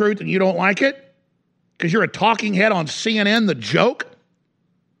tells the truth and you don't like it? Because you're a talking head on CNN, The Joke?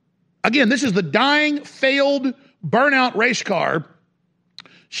 Again, this is the dying, failed, burnout race car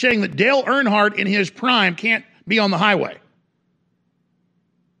saying that Dale Earnhardt in his prime can't be on the highway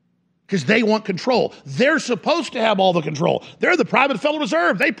because they want control. They're supposed to have all the control. They're the private Federal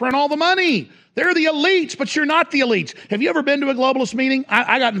Reserve. They print all the money. They're the elites, but you're not the elites. Have you ever been to a globalist meeting?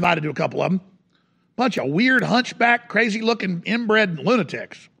 I got invited to a couple of them. Bunch of weird, hunchback, crazy-looking, inbred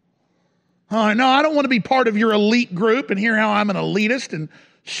lunatics. Oh, no, I don't want to be part of your elite group and hear how I'm an elitist and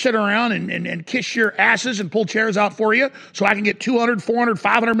sit around and kiss your asses and pull chairs out for you so I can get $200, $400,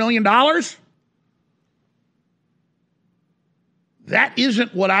 $500 million? That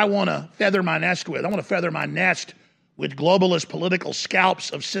isn't what I want to feather my nest with. I want to feather my nest with globalist political scalps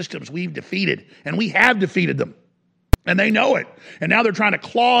of systems we've defeated, and we have defeated them. And they know it. And now they're trying to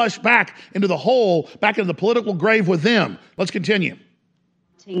claw us back into the hole, back into the political grave with them. Let's continue.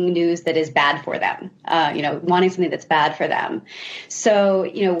 News that is bad for them, wanting something that's bad for them. So,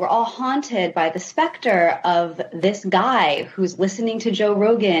 we're all haunted by the specter of this guy who's listening to Joe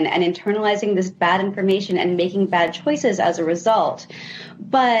Rogan and internalizing this bad information and making bad choices as a result.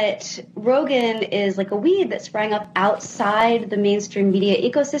 But Rogan is like a weed that sprang up outside the mainstream media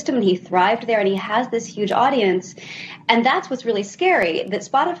ecosystem, and he thrived there, and he has this huge audience. And that's what's really scary, that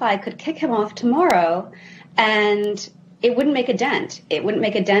Spotify could kick him off tomorrow and it wouldn't make a dent. It wouldn't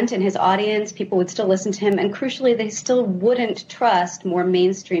make a dent in his audience. People would still listen to him. And crucially, they still wouldn't trust more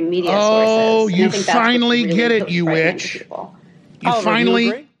mainstream media sources. Oh, you finally really get it, you witch. You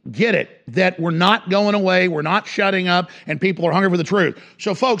finally get it, that we're not going away. We're not shutting up, and people are hungry for the truth.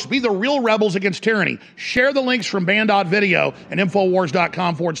 So, folks, be the real rebels against tyranny. Share the links from band.video and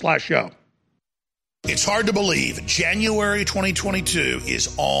Infowars.com/show. It's hard to believe January 2022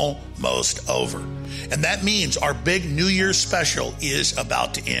 is almost over. And that means our big New Year's special is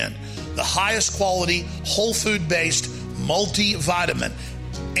about to end. The highest quality, whole food-based multivitamin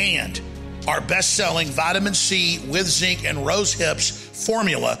and our best-selling vitamin C with zinc and rose hips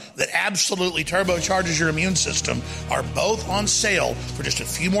formula that absolutely turbocharges your immune system are both on sale for just a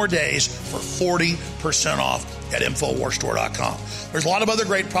few more days for 40% off at InfoWarsStore.com. There's a lot of other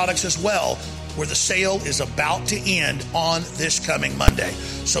great products as well. where the sale is about to end on this coming Monday.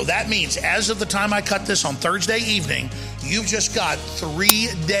 So that means as of the time I cut this on Thursday evening, you've just got 3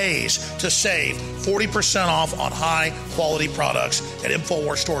 days to save 40% off on high quality products at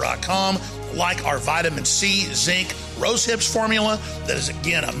InfoWarsStore.com, like our vitamin C, zinc, rose hips formula that is,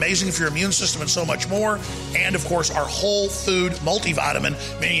 again, amazing for your immune system and so much more. And, of course, our whole food multivitamin,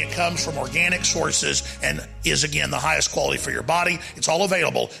 meaning it comes from organic sources and is, again, the highest quality for your body. It's all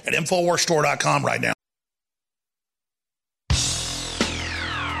available at InfoWarsStore.com right now.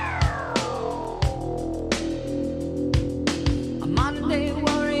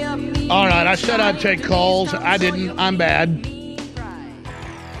 All right, I said I'd take calls. I didn't. I'm bad.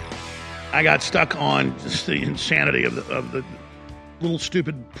 I got stuck on just the insanity of the little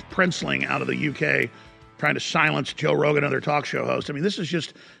stupid princeling out of the UK trying to silence Joe Rogan and their talk show host. I mean, this is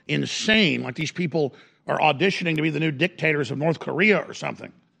just insane. Like these people are auditioning to be the new dictators of North Korea or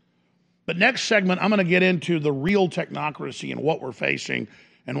something. But next segment, I'm going to get into the real technocracy and what we're facing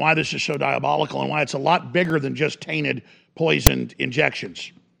and why this is so diabolical and why it's a lot bigger than just tainted, poisoned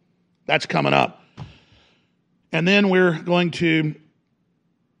injections. That's coming up. And then we're going to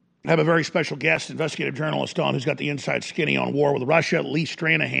have a very special guest, investigative journalist on, who's got the inside skinny on war with Russia. Lee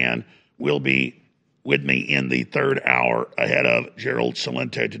Stranahan will be with me in the third hour ahead of Gerald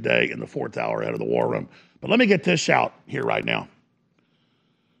Celente today in the fourth hour ahead of the War Room. But let me get this out here right now.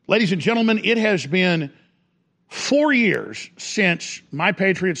 Ladies and gentlemen, it has been 4 years since My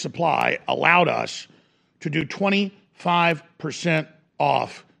Patriot Supply allowed us to do 25%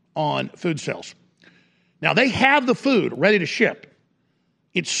 off on food sales. Now, they have the food ready to ship.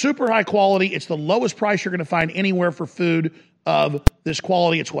 It's super high quality. It's the lowest price you're going to find anywhere for food of this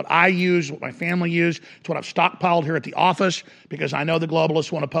quality. It's what I use, what my family use. It's what I've stockpiled here at the office because I know the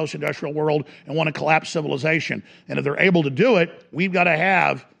globalists want a post-industrial world and want to collapse civilization. And if they're able to do it, we've got to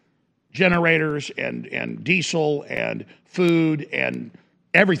have generators and diesel and food and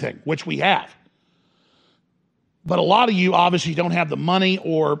everything, which we have. But a lot of you obviously don't have the money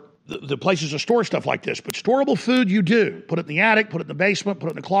or the places to store stuff like this. But storable food, you do. Put it in the attic, put it in the basement, put it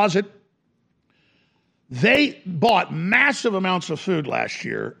in the closet. They bought massive amounts of food last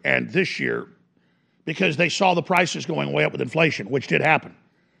year and this year because they saw the prices going way up with inflation, which did happen.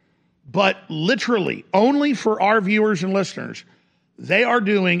 But literally, only for our viewers and listeners, they are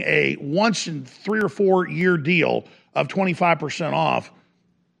doing a once in 3 or 4 year deal of 25% off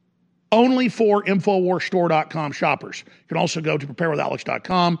only for InfoWarsStore.com shoppers. You can also go to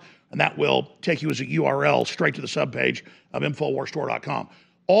preparewithalex.com, and that will take you as a URL straight to the subpage of InfoWarsStore.com.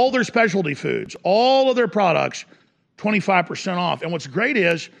 All their specialty foods, all of their products, 25% off. And what's great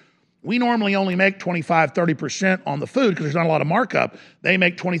is we normally only make 25, 30% on the food because there's not a lot of markup. They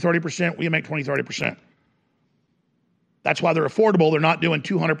make 20, 30%. We make 20, 30%. That's why they're affordable. They're not doing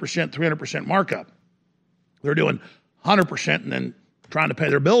 200%, 300% markup. They're doing 100% and then trying to pay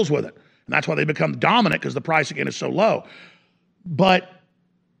their bills with it. And that's why they become dominant because the price, again, is so low. But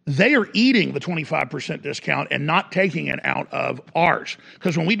they are eating the 25% discount and not taking it out of ours.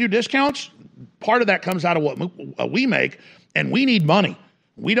 Because when we do discounts, part of that comes out of what we make, and we need money.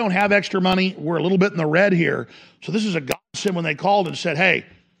 We don't have extra money. We're a little bit in the red here. So this is a godsend when they called and said, hey,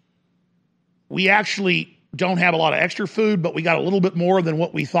 we actually don't have a lot of extra food, but we got a little bit more than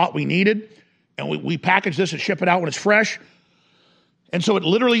what we thought we needed. And we package this and ship it out when it's fresh. And so it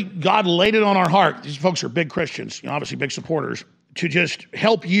literally, God laid it on our heart. These folks are big Christians, obviously big supporters, to just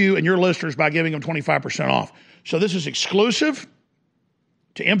help you and your listeners by giving them 25% off. So this is exclusive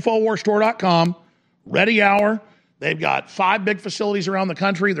to InfoWarsStore.com, Ready Hour. They've got 5 big facilities around the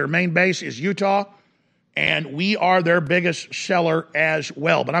country. Their main base is Utah, and we are their biggest seller as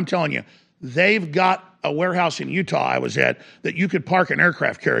well. But I'm telling you, they've got a warehouse in Utah I was at that you could park an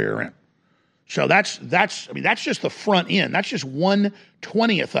aircraft carrier in. So that's just the front end. That's just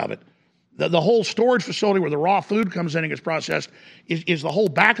 1/20th of it. The whole storage facility where the raw food comes in and gets processed is the whole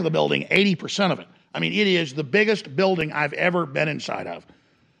back of the building, 80% of it. I mean, it is the biggest building I've ever been inside of.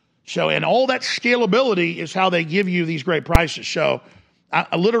 So, and all that scalability is how they give you these great prices. So,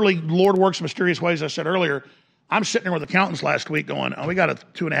 I literally, Lord works in mysterious ways. I said earlier, I'm sitting there with accountants last week going, we got a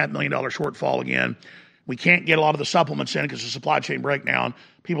 $2.5 million shortfall again. We can't get a lot of the supplements in because of supply chain breakdown.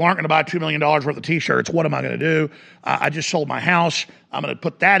 People aren't going to buy $2 million worth of T-shirts. What am I going to do? I just sold my house. I'm going to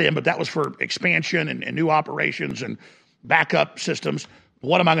put that in, but that was for expansion and new operations and backup systems.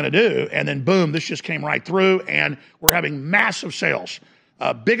 What am I going to do? And then boom, this just came right through, and we're having massive sales.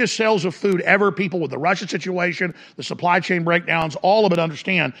 Biggest sales of food ever. People with the Russia situation, the supply chain breakdowns, all of it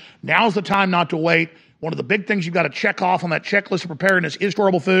understand. Now's the time not to wait. One of the big things you've got to check off on that checklist of preparedness is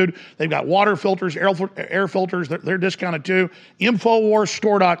storable food. They've got water filters, air filters. They're discounted too.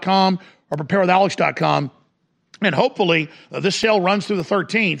 InfoWarsStore.com or preparewithalex.com. And hopefully this sale runs through the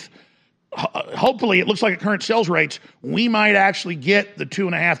 13th. Hopefully it looks like at current sales rates, we might actually get the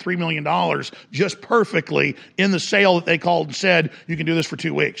 $2.5–3 million just perfectly in the sale that they called and said, you can do this for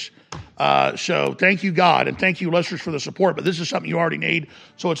 2 weeks. So thank you, God, and thank you, listeners, for the support. But this is something you already need.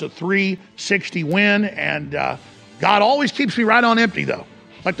 So it's a 360 win, and God always keeps me right on empty, though,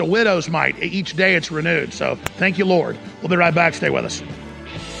 like the widows might. Each day it's renewed. So thank you, Lord. We'll be right back. Stay with us.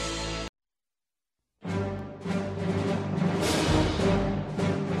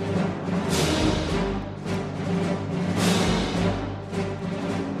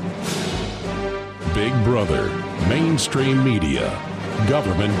 Big Brother, mainstream media,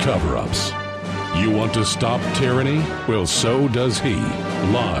 government cover-ups. You want to stop tyranny? Well, so does he.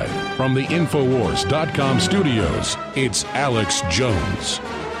 Live from the Infowars.com studios, it's Alex Jones.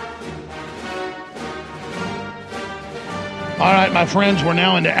 All right, my friends, we're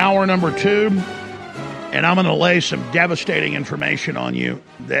now into hour number 2, and I'm going to lay some devastating information on you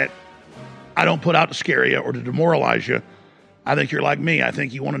that I don't put out to scare you or to demoralize you. I think you're like me. I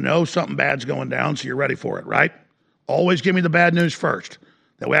think you want to know something bad's going down so you're ready for it, right? Always give me the bad news first.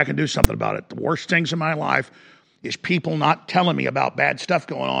 That way I can do something about it. The worst things in my life is people not telling me about bad stuff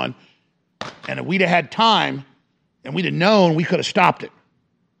going on. And if we'd have had time and we'd have known, we could have stopped it.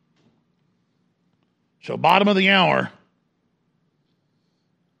 So bottom of the hour,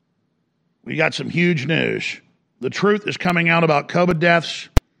 we got some huge news. The truth is coming out about COVID deaths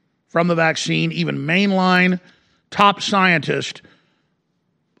from the vaccine, even mainline top scientists,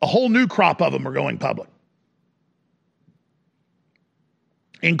 a whole new crop of them are going public,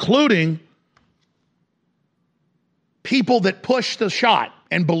 including people that push the shot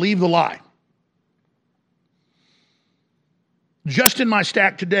and believe the lie. Just in my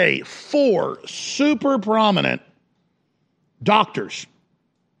stack today, 4 super prominent doctors,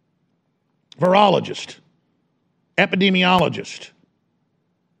 virologists, epidemiologists,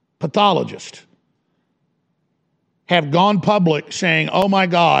 pathologists, have gone public saying, oh my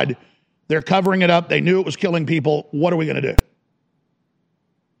God, they're covering it up. They knew it was killing people. What are we going to do?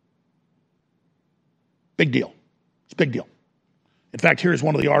 Big deal. It's a big deal. In fact, here's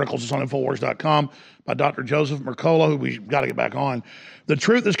one of the articles. It's on Infowars.com by Dr. Joseph Mercola, who we've got to get back on. The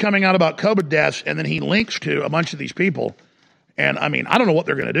truth is coming out about COVID deaths, and then he links to a bunch of these people. And I mean, I don't know what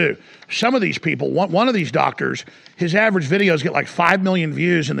they're going to do. Some of these people, one of these doctors, his average videos get like 5 million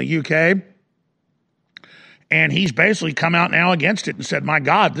views in the UK. And he's basically come out now against it and said, my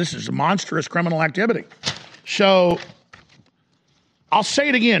God, this is a monstrous criminal activity. So I'll say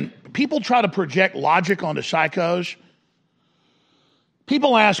it again. People try to project logic onto psychos.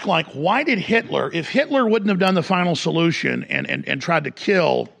 People ask, like, why did Hitler, if Hitler wouldn't have done the final solution and tried to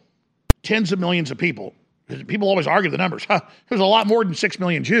kill tens of millions of people, people always argue the numbers. It was a lot more than 6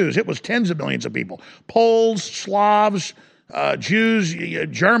 million Jews. It was tens of millions of people. Poles, Slavs, Jews,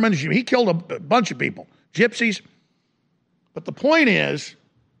 Germans. He killed a bunch of people. Gypsies. But the point is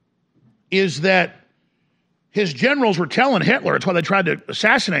that his generals were telling Hitler, it's why they tried to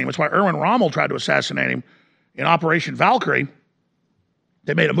assassinate him. It's why Erwin Rommel tried to assassinate him in Operation Valkyrie.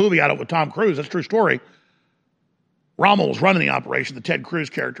 They made a movie out of it with Tom Cruise. That's a true story. Rommel was running the operation. The Ted Cruz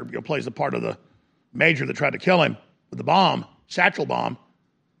character plays the part of the major that tried to kill him with the bomb, satchel bomb.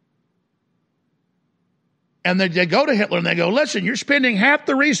 And they go to Hitler and they go, listen, you're spending half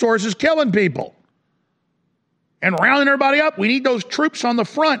the resources killing people and rounding everybody up. We need those troops on the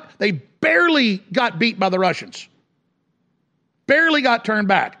front. They barely got beat by the Russians. Barely got turned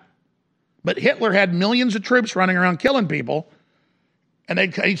back. But Hitler had millions of troops running around killing people. And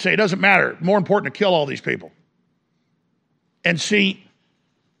he'd say, it doesn't matter. More important to kill all these people. And see,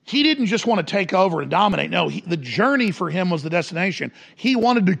 he didn't just want to take over and dominate. No, the journey for him was the destination. He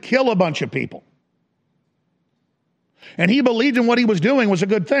wanted to kill a bunch of people. And he believed in what he was doing was a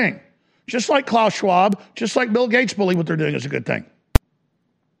good thing. Just like Klaus Schwab, just like Bill Gates believe what they're doing is a good thing.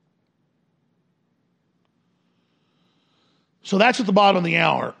 So that's at the bottom of the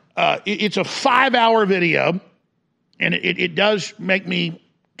hour. It's a 5-hour video, and it does make me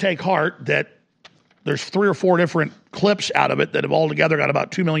take heart that there's 3 or 4 different clips out of it that have all together got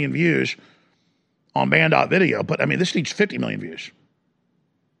about 2 million views on Band.video. But, I mean, this needs 50 million views.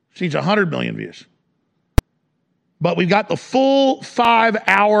 This needs 100 million views. But we've got the full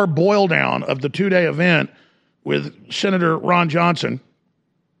 5-hour boil down of the 2-day event with Senator Ron Johnson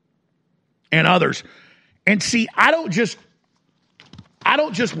and others. And see, I don't just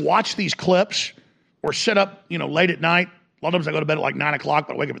watch these clips or sit up, late at night. A lot of times I go to bed at like 9 o'clock,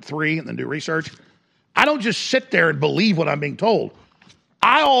 but I wake up at 3 and then do research. I don't just sit there and believe what I'm being told.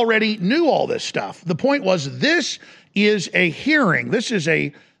 I already knew all this stuff. The point was, this is a hearing. This is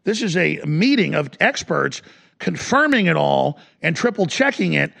a This is a meeting of experts confirming it all and triple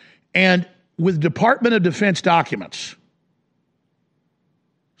checking it, and with Department of Defense documents.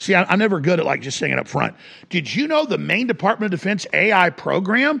 See, I'm never good at like just saying it up front. Did you know the main Department of Defense AI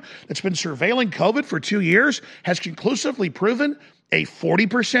program that's been surveilling COVID for 2 years has conclusively proven a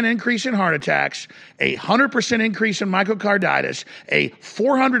 40% increase in heart attacks, a 100% increase in myocarditis, a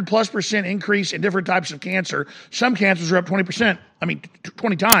 400+% increase in different types of cancer. Some cancers are up 20%.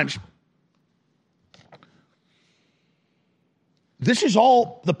 20 times. This is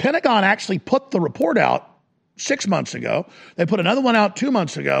all, the Pentagon actually put the report out 6 months ago. They put another one out 2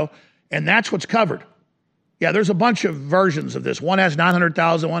 months ago, and that's what's covered. Yeah, there's a bunch of versions of this. One has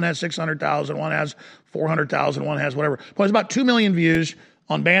 900,000, one has 600,000, one has 400,000, one has whatever. But it's about 2 million views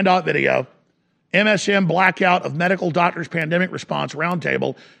on Band.video. MSM blackout of medical doctors' pandemic response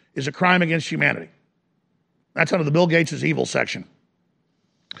roundtable is a crime against humanity. That's under the Bill Gates' evil section.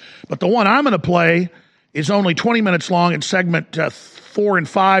 But the one I'm going to play is only 20 minutes long in segment 4 and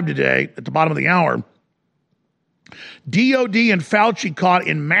 5 today at the bottom of the hour. DOD and Fauci caught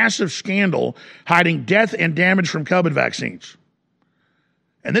in massive scandal hiding death and damage from COVID vaccines.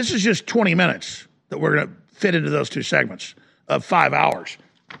 And this is just 20 minutes that we're going to fit into those two segments of 5 hours.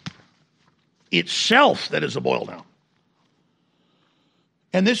 Itself, that is a boil down.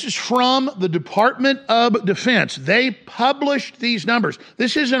 And this is from the Department of Defense. They published these numbers.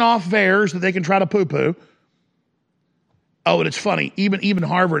 This isn't off theirs that they can try to poo-poo. Oh, and it's funny. Even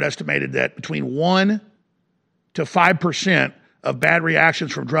Harvard estimated that between 1 to 5% of bad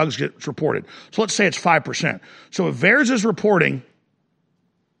reactions from drugs gets reported. So let's say it's 5%. So if theirs is reporting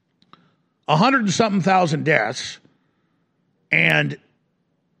 100 and something thousand deaths and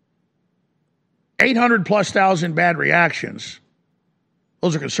 800 plus thousand bad reactions,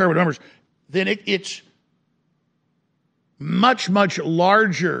 those are conservative numbers, then it's much, much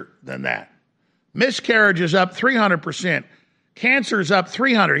larger than that. Miscarriage is up 300%. Cancer is up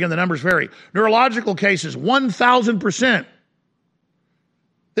 300. Again, the numbers vary. Neurological cases, 1,000%.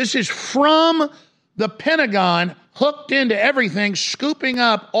 This is from the Pentagon, hooked into everything, scooping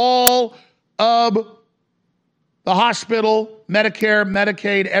up all of the hospital, Medicare,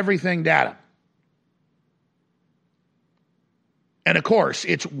 Medicaid, everything data. And of course,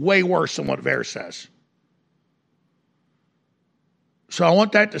 it's way worse than what VAERS says. So I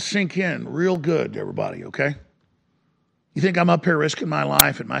want that to sink in real good to everybody, okay? You think I'm up here risking my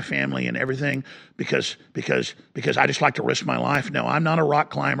life and my family and everything because I just like to risk my life? No, I'm not a rock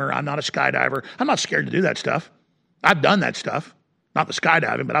climber. I'm not a skydiver. I'm not scared to do that stuff. I've done that stuff. Not the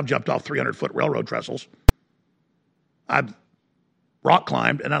skydiving, but I've jumped off 300-foot railroad trestles. I've rock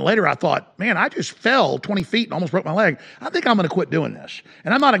climbed, and then later I thought, man, I just fell 20 feet and almost broke my leg. I think I'm going to quit doing this.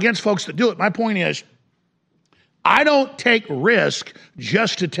 And I'm not against folks that do it. My point is, I don't take risk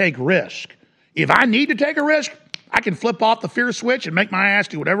just to take risk. If I need to take a risk, I can flip off the fear switch and make my ass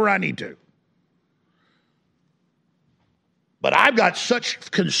do whatever I need to. But I've got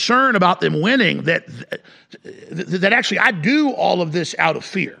such concern about them winning that actually I do all of this out of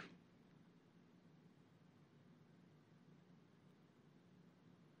fear.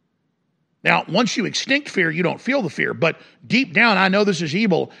 Now, once you extinct fear, you don't feel the fear. But deep down, I know this is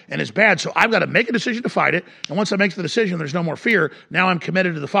evil and it's bad. So I've got to make a decision to fight it. And once I make the decision, there's no more fear. Now I'm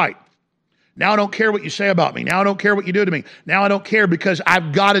committed to the fight. Now I don't care what you say about me. Now I don't care what you do to me. Now I don't care because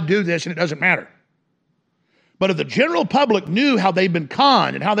I've got to do this and it doesn't matter. But if the general public knew how they've been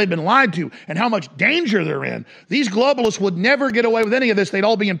conned and how they've been lied to and how much danger they're in, these globalists would never get away with any of this. They'd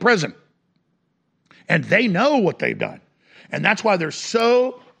all be in prison. And they know what they've done. And that's why they're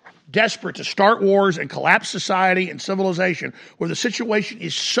so desperate to start wars and collapse society and civilization, where the situation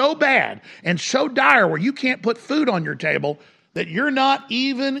is so bad and so dire where you can't put food on your table that you're not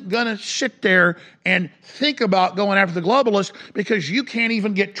even going to sit there and think about going after the globalists because you can't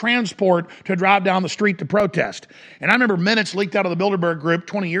even get transport to drive down the street to protest. And I remember minutes leaked out of the Bilderberg group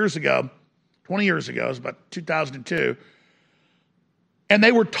 20 years ago, it was about 2002, and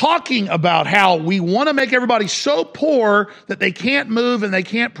they were talking about how we want to make everybody so poor that they can't move and they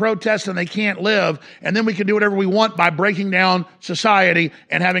can't protest and they can't live. And then we can do whatever we want by breaking down society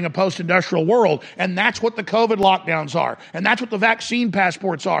and having a post-industrial world. And that's what the COVID lockdowns are. And that's what the vaccine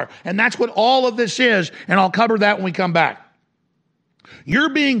passports are. And that's what all of this is. And I'll cover that when we come back.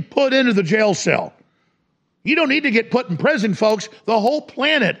 You're being put into the jail cell. You don't need to get put in prison, folks. The whole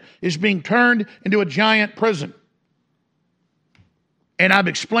planet is being turned into a giant prison. And I've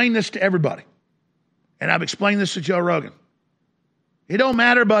explained this to everybody. And I've explained this to Joe Rogan. It don't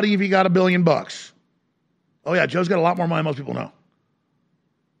matter, buddy, if you got $1 billion. Oh, yeah, Joe's got a lot more money than most people know.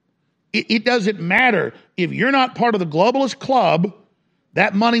 It doesn't matter if you're not part of the globalist club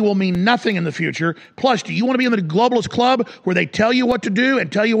That money will mean nothing in the future. Plus, do you want to be in the globalist club where they tell you what to do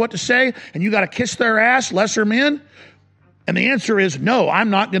and tell you what to say, and you got to kiss their ass, lesser men? And the answer is, no, I'm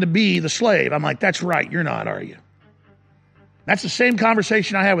not going to be the slave. I'm like, that's right, you're not, are you? That's the same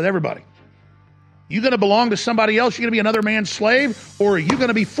conversation I have with everybody. You going to belong to somebody else? You going to be another man's slave? Or are you going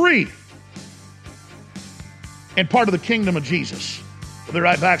to be free and part of the kingdom of Jesus? We'll be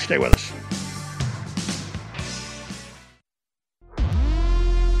right back. Stay with us.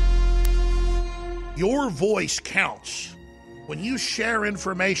 Your voice counts. When you share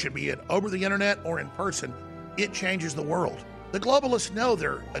information, be it over the internet or in person, it changes the world. The globalists know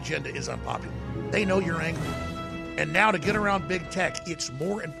their agenda is unpopular. They know you're angry. And now to get around big tech, it's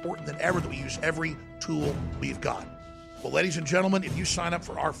more important than ever that we use every tool we've got. Well, ladies and gentlemen, if you sign up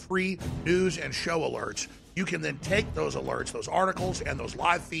for our free news and show alerts, you can then take those alerts, those articles, and those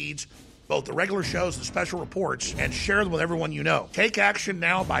live feeds, both the regular shows and special reports, and share them with everyone you know. Take action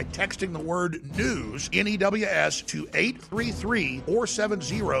now by texting the word NEWS, N-E-W-S, to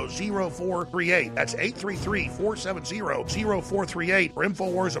 833-470-0438. That's 833-470-0438 for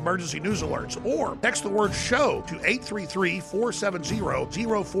InfoWars Emergency News Alerts. Or text the word SHOW to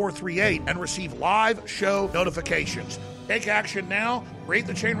 833-470-0438 and receive live show notifications. Take action now, create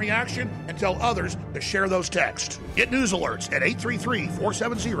the chain reaction, and tell others to share those texts. Get news alerts at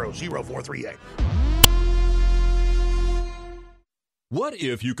 833-470-0438. What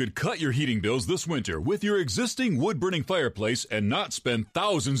if you could cut your heating bills this winter with your existing wood-burning fireplace and not spend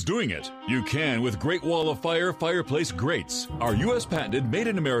thousands doing it? You can with Great Wall of Fire fireplace grates. Our U.S. patented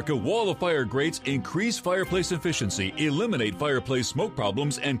made-in-America Wall of Fire grates increase fireplace efficiency, eliminate fireplace smoke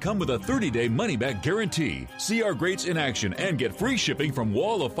problems, and come with a 30-day money-back guarantee. See our grates in action and get free shipping from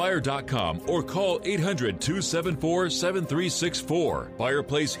walloffire.com or call 800-274-7364.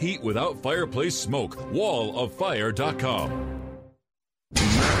 Fireplace heat without fireplace smoke. walloffire.com.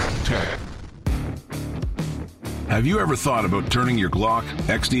 Have you ever thought about turning your Glock,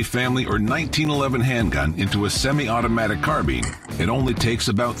 XD Family, or 1911 handgun into a semi-automatic carbine? It only takes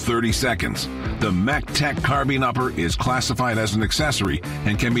about 30 seconds. The MacTech Carbine Upper is classified as an accessory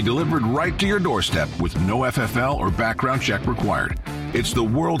and can be delivered right to your doorstep with no FFL or background check required. It's the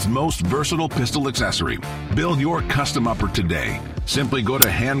world's most versatile pistol accessory. Build your custom upper today. Simply go to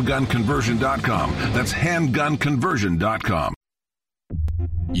handgunconversion.com. That's handgunconversion.com.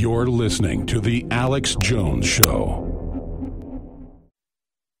 You're listening to The Alex Jones Show.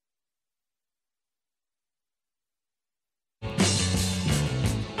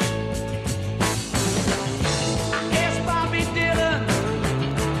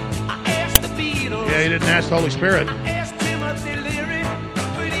 Yeah, he didn't ask the Holy Spirit.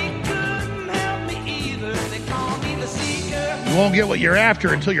 You won't get what you're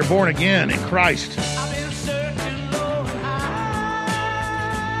after until you're born again in Christ.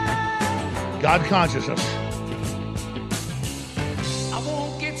 God consciousness. I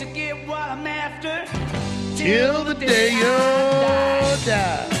won't get what I'm after till the day you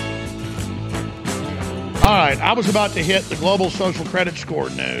die. All right, I was about to hit the global social credit score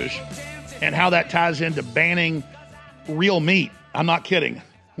news and how that ties into banning real meat. I'm not kidding.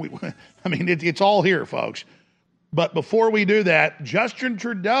 I mean, it's all here, folks. But before we do that, Justin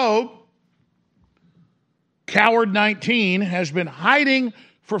Trudeau, Coward 19, has been hiding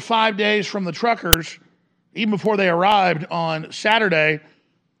for 5 days from the truckers, even before they arrived on Saturday,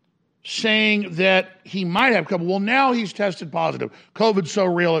 saying that he might have COVID. Well, now he's tested positive. COVID's so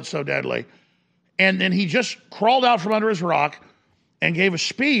real, it's so deadly. And then he just crawled out from under his rock and gave a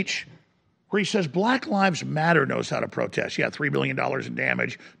speech where he says Black Lives Matter knows how to protest. Yeah, $3 billion in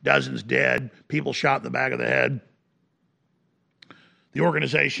damage, dozens dead, people shot in the back of the head. The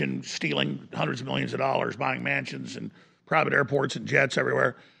organization stealing hundreds of millions of dollars, buying mansions and private airports and jets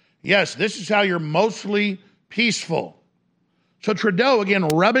everywhere. Yes, this is how you're mostly peaceful. So Trudeau, again,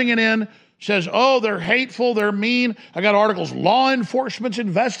 rubbing it in, says, oh, they're hateful, they're mean. I got articles, law enforcement's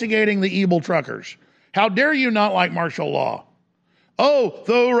investigating the evil truckers. How dare you not like martial law? Oh,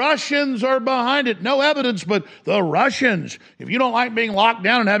 the Russians are behind it. No evidence, but the Russians. If you don't like being locked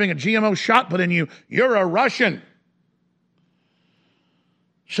down and having a GMO shot put in you, you're a Russian.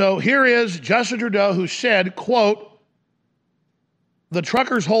 So here is Justin Trudeau, who said, quote, the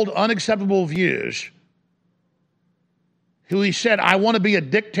truckers hold unacceptable views. Who he said, I want to be a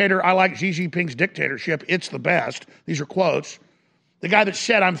dictator. I like Xi Jinping's dictatorship. It's the best. These are quotes. The guy that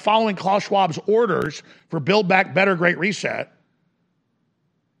said, I'm following Klaus Schwab's orders for Build Back Better, Great Reset.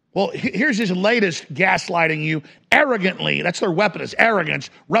 Well, here's his latest gaslighting you arrogantly. That's their weapon, is arrogance,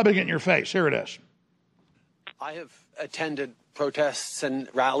 rubbing it in your face. Here it is. I have attended protests and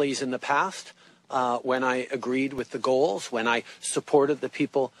rallies in the past. when I agreed with the goals, when I supported the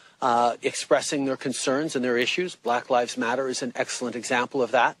people expressing their concerns and their issues. Black Lives Matter is an excellent example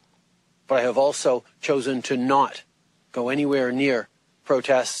of that. But I have also chosen to not go anywhere near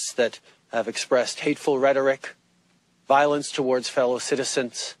protests that have expressed hateful rhetoric, violence towards fellow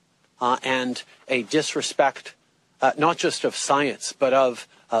citizens, and a disrespect not just of science, but of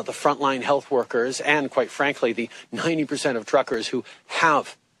the frontline health workers and, quite frankly, the 90% of truckers who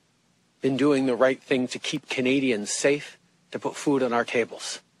have been doing the right thing to keep Canadians safe, to put food on our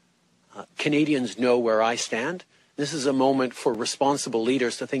tables. Canadians know where I stand. This is a moment for responsible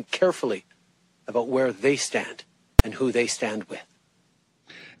leaders to think carefully about where they stand and who they stand with.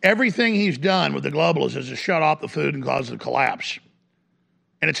 Everything he's done with the globalists is to shut off the food and cause the collapse.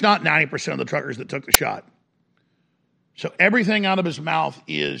 And it's not 90% of the truckers that took the shot. So everything out of his mouth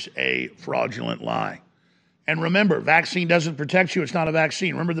is a fraudulent lie. And remember, vaccine doesn't protect you. It's not a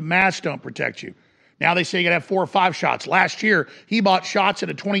vaccine. Remember, the masks don't protect you. Now they say you got to have 4 or 5 shots. Last year, he bought shots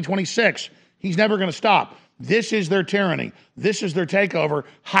into 2026. He's never going to stop. This is their tyranny. This is their takeover,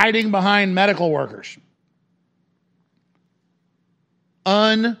 hiding behind medical workers.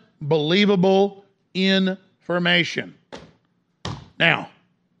 Unbelievable information. Now,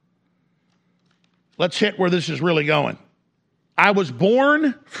 let's hit where this is really going. I was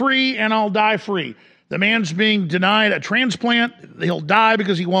born free and I'll die free. The man's being denied a transplant. He'll die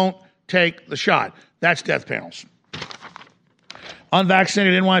because he won't take the shot. That's death panels.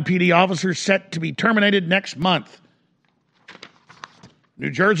 Unvaccinated NYPD officers set to be terminated next month. New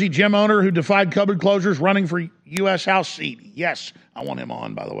Jersey gym owner who defied cupboard closures running for U.S. House seat. Yes, I want him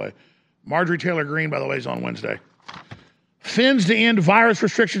on, by the way. Marjorie Taylor Greene, by the way, is on Wednesday. Finns to end virus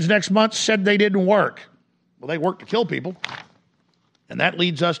restrictions next month said they didn't work. Well, they worked to kill people. And that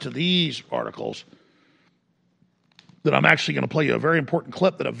leads us to these articles that I'm actually going to play you a very important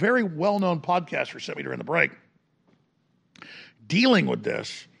clip that a very well-known podcaster sent me during the break. Dealing with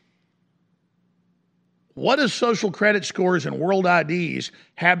this, what does social credit scores and world IDs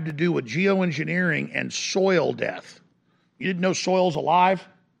have to do with geoengineering and soil death? You didn't know soil's alive?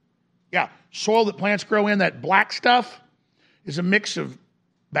 Yeah, soil that plants grow in, that black stuff, is a mix of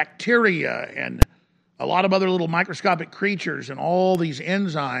bacteria and a lot of other little microscopic creatures and all these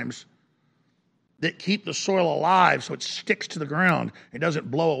enzymes that keep the soil alive so it sticks to the ground. It doesn't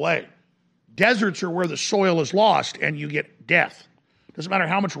blow away. Deserts are where the soil is lost and you get death. Doesn't matter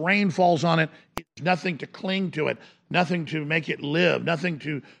how much rain falls on it. It's nothing to cling to it, nothing to make it live, nothing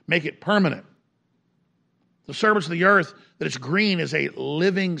to make it permanent. The surface of the earth that is green is a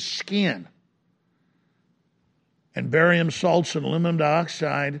living skin. And barium salts and aluminum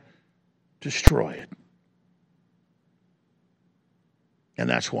dioxide destroy it. And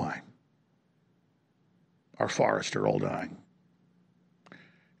that's why our forests are all dying.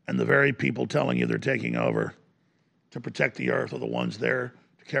 And the very people telling you they're taking over to protect the earth are the ones there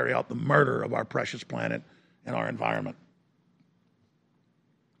to carry out the murder of our precious planet and our environment.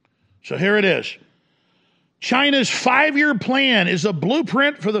 So here it is. China's 5-year plan is a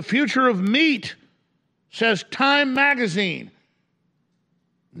blueprint for the future of meat, says Time magazine.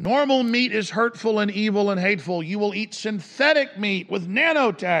 Normal meat is hurtful and evil and hateful. You will eat synthetic meat with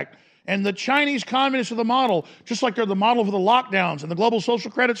nanotech. And the Chinese communists are the model, just like they're the model for the lockdowns and the global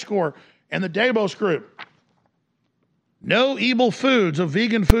social credit score and the Davos group. No Evil Foods, a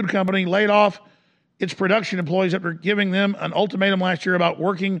vegan food company, laid off its production employees after giving them an ultimatum last year about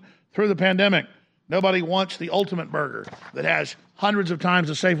working through the pandemic. Nobody wants the ultimate burger that has hundreds of times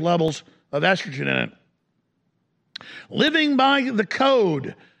the safe levels of estrogen in it. Living by the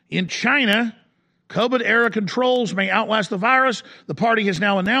code in China, COVID-era controls may outlast the virus. The party has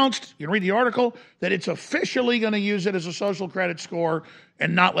now announced, you can read the article, that it's officially going to use it as a social credit score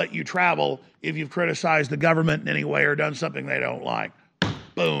and not let you travel if you've criticized the government in any way or done something they don't like.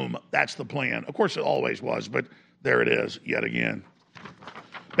 Boom, that's the plan. Of course, it always was, but there it is yet again.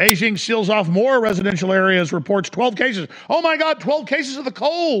 Beijing seals off more residential areas, reports 12 cases. Oh my God, 12 cases of the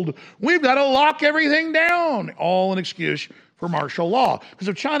cold. We've got to lock everything down. All an excuse for martial law. Because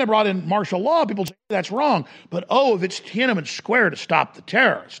if China brought in martial law, people say that's wrong. But if it's Tiananmen Square to stop the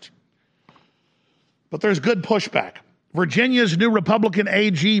terrorists. But there's good pushback. Virginia's new Republican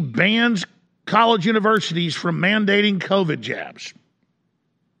AG bans college universities from mandating COVID jabs.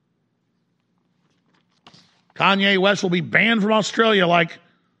 Kanye West will be banned from Australia like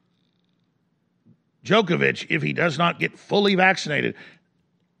Djokovic if he does not get fully vaccinated.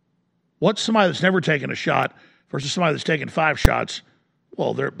 What's somebody that's never taken a shot versus somebody that's taken 5 shots?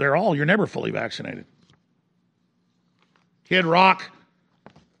 Well, you're never fully vaccinated. Kid Rock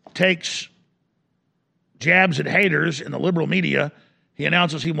takes jabs at haters in the liberal media He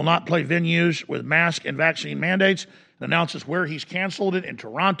announces he will not play venues with mask and vaccine mandates and announces where he's canceled it in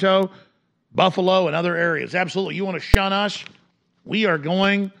Toronto, Buffalo, and other areas. Absolutely. You want to shun us? We are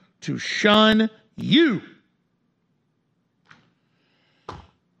going to shun you.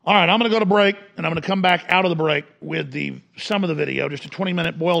 All right, I'm going to go to break, and I'm going to come back out of the break with some of the video, just a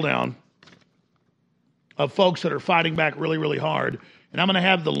 20-minute boil down of folks that are fighting back really, really hard. And I'm going to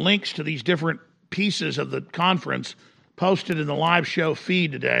have the links to these different pieces of the conference posted in the live show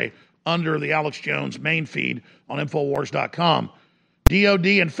feed today under the Alex Jones main feed on Infowars.com. DOD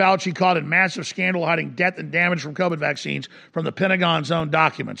and Fauci caught in massive scandal hiding death and damage from COVID vaccines from the Pentagon's own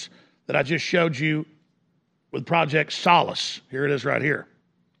documents that I just showed you with Project Solace. Here it is right here.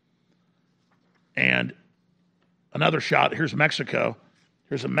 And another shot. Here's Mexico.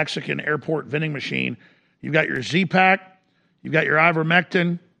 Here's a Mexican airport vending machine. You've got your Z-Pack. You've got your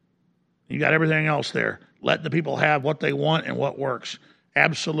ivermectin. You got everything else there. Let the people have what they want and what works.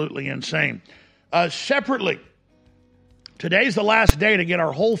 Absolutely insane. Separately, today's the last day to get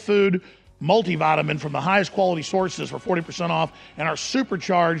our whole food multivitamin from the highest quality sources for 40% off, and our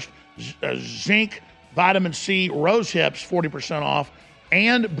supercharged zinc vitamin C rose hips 40% off,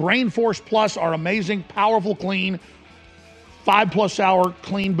 and Brain Force Plus, our amazing, powerful, clean 5+ hour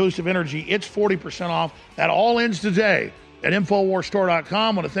clean boost of energy. It's 40% off. That all ends today at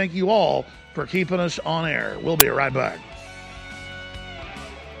InfoWarsStore.com. I want to thank you all for keeping us on air. We'll be right back.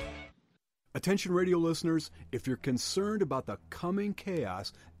 Attention radio listeners, if you're concerned about the coming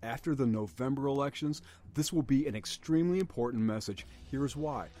chaos after the November elections, this will be an extremely important message. Here's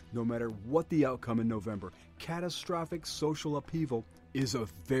why. No matter what the outcome in November, catastrophic social upheaval is a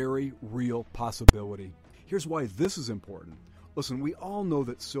very real possibility. Here's why this is important. Listen, we all know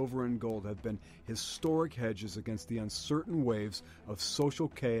that silver and gold have been historic hedges against the uncertain waves of social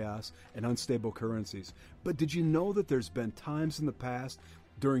chaos and unstable currencies. But did you know that there's been times in the past,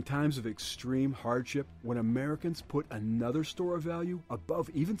 during times of extreme hardship, when Americans put another store of value above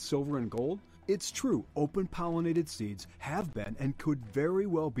even silver and gold? It's true, open-pollinated seeds have been and could very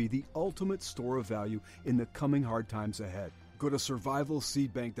well be the ultimate store of value in the coming hard times ahead. Go to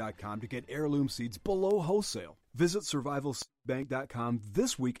survivalseedbank.com to get heirloom seeds below wholesale. Visit survivalseedbank.com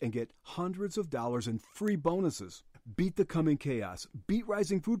this week and get hundreds of dollars in free bonuses. Beat the coming chaos, beat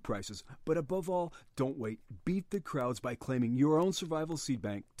rising food prices, but above all, don't wait. Beat the crowds by claiming your own Survival Seed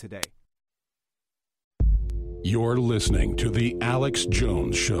Bank today. You're listening to The Alex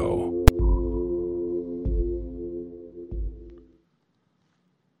Jones Show.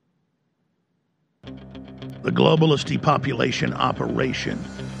 The globalist depopulation operation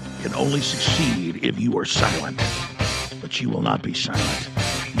can only succeed if you are silent. But you will not be silent.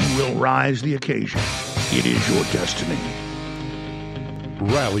 You will rise the occasion. It is your destiny.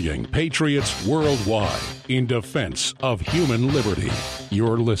 Rallying patriots worldwide in defense of human liberty.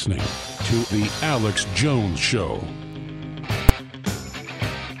 You're listening to The Alex Jones Show.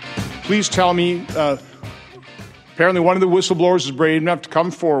 Please tell me, apparently one of the whistleblowers is brave enough to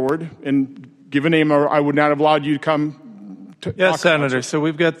come forward and give a name, or I would not have allowed you to come. Yes, Senator. So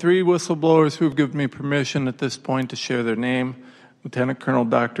we've got 3 whistleblowers who have given me permission at this point to share their name. Lieutenant Colonel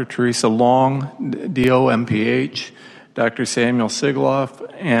Dr. Teresa Long, DO-MPH, Dr. Samuel Sigloff,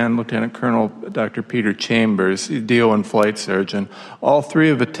 and Lieutenant Colonel Dr. Peter Chambers, DO and Flight Surgeon. All 3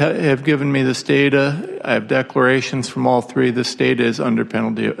 have given me this data. I have declarations from all 3. This data is under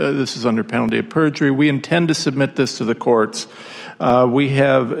penalty. This is under penalty of perjury. We intend to submit this to the courts. We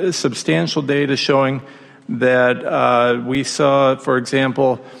have substantial data showing that we saw, for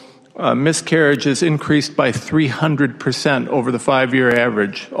example, miscarriages increased by 300% over the 5-year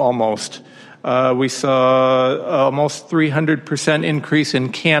average, almost. We saw almost 300% increase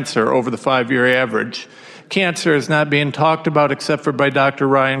in cancer over the 5-year average. Cancer is not being talked about except for by Dr.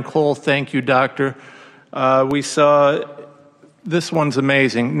 Ryan Cole. Thank you, doctor. We saw, this one's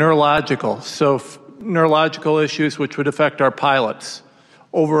amazing, neurological. So neurological issues which would affect our pilots.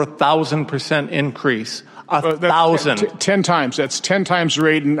 Over 1,000% increase. 1,000. 10 times. That's 10 times the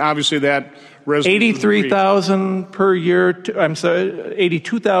rate, and obviously that 83,000 per year.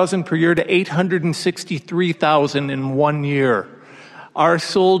 82,000 per year to 863,000 in 1 year. Our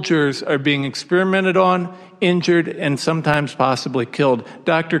soldiers are being experimented on, injured, and sometimes possibly killed.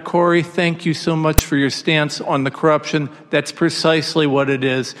 Dr. Corey, thank you so much for your stance on the corruption. That's precisely what it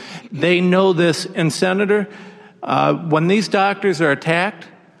is. They know this. And Senator, when these doctors are attacked,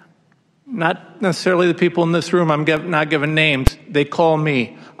 not necessarily the people in this room, I'm not giving names, they call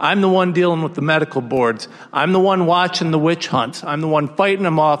me. I'm the one dealing with the medical boards. I'm the one watching the witch hunts. I'm the one fighting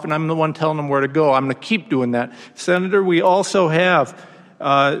them off, and I'm the one telling them where to go. I'm going to keep doing that. Senator, we also have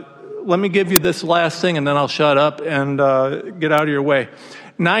let me give you this last thing, and then I'll shut up and get out of your way.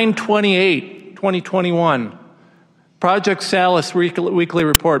 9/28/2021. Project Salus weekly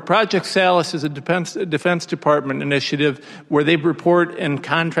report. Project Salus is a Defense Department initiative where they report and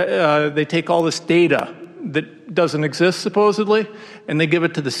they take all this data that doesn't exist supposedly, and they give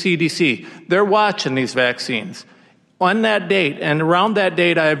it to the CDC. They're watching these vaccines. On that date, and around that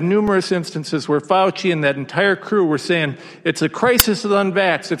date, I have numerous instances where Fauci and that entire crew were saying it's a crisis of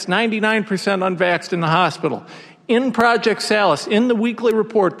unvaxxed. It's 99% unvaxxed in the hospital. In Project Salus, in the weekly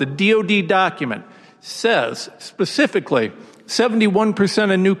report, the DOD document says specifically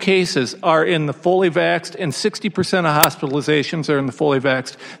 71% of new cases are in the fully vaxxed and 60% of hospitalizations are in the fully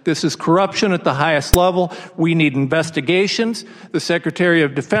vaxxed. This is corruption at the highest level. We need investigations. The Secretary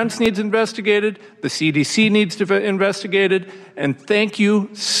of Defense needs investigated. The CDC needs to be investigated. And thank you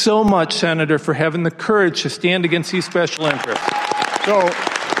so much, Senator, for having the courage to stand against these special interests. So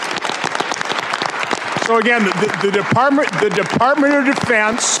again, the Department of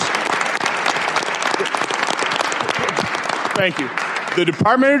Defense. Thank you. The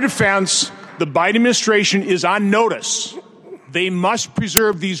Department of Defense, the Biden administration is on notice. They must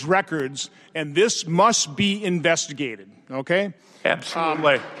preserve these records, and this must be investigated. Okay?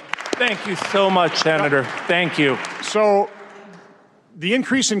 Absolutely. Thank you so much, Senator. Thank you. So the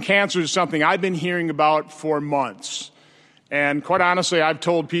increase in cancer is something I've been hearing about for months. And quite honestly, I've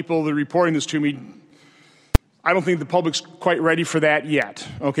told people that are reporting this to me, I don't think the public's quite ready for that yet,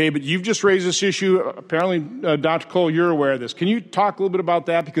 okay? But you've just raised this issue. Apparently, Dr. Cole, you're aware of this. Can you talk a little bit about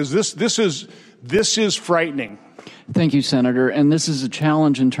that? Because this is frightening. Thank you, Senator. And this is a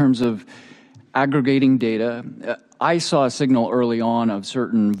challenge in terms of aggregating data. I saw a signal early on of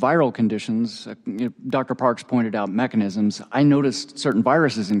certain viral conditions. Dr. Parks pointed out mechanisms. I noticed certain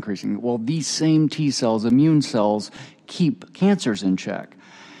viruses increasing. Well, these same T cells, immune cells, keep cancers in check.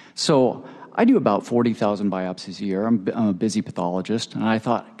 So I do about 40,000 biopsies a year. I'm a busy pathologist, and I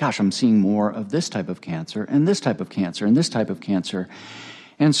thought, gosh, I'm seeing more of this type of cancer and this type of cancer and this type of cancer.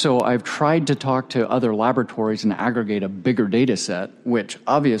 And so I've tried to talk to other laboratories and aggregate a bigger data set, which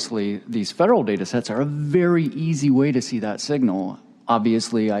obviously these federal data sets are a very easy way to see that signal.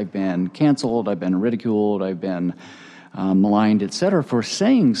 Obviously, I've been canceled, I've been ridiculed, I've been maligned, et cetera, for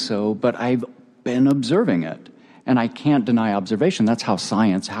saying so, but I've been observing it. And I can't deny observation. That's how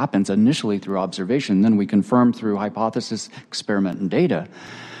science happens, initially through observation, then we confirm through hypothesis, experiment, and data.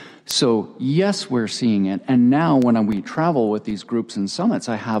 So yes, we're seeing it. And now when we travel with these groups and summits,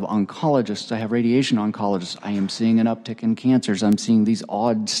 I have oncologists, I have radiation oncologists. I am seeing an uptick in cancers. I'm seeing these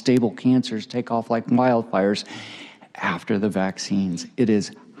odd, stable cancers take off like wildfires after the vaccines. It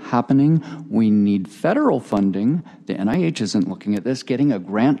is happening. We need federal funding. The NIH isn't looking at this. Getting a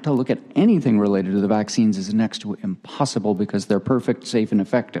grant to look at anything related to the vaccines is next to impossible because they're perfect, safe, and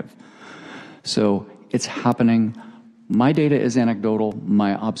effective. So it's happening. My data is anecdotal.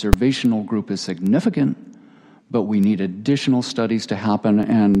 My observational group is significant, but we need additional studies to happen.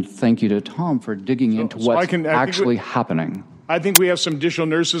 And thank you to Tom for digging into what's actually happening. I think we have some additional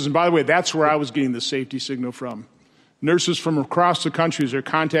nurses. And by the way, that's where I was getting the safety signal from. Nurses from across the countries are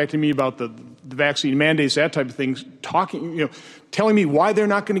contacting me about the vaccine mandates, that type of thing, telling me why they're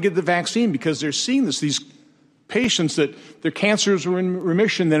not going to get the vaccine because they're seeing these patients that their cancers are in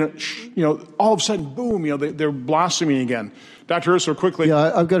remission, then all of a sudden, boom, they're blossoming again. Dr. Ursula, quickly.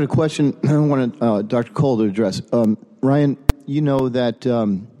 Yeah, I've got a question I want Dr. Cole to address. Ryan, you know that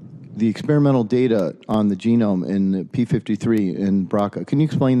the experimental data on the genome in P53 in BRCA. Can you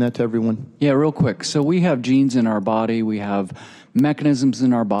explain that to everyone? Yeah, real quick. So we have genes in our body. We have mechanisms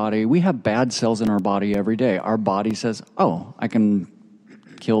in our body. We have bad cells in our body every day. Our body says, oh, I can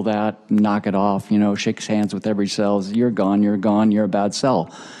kill that, knock it off, shakes hands with every cell. You're gone, you're a bad cell.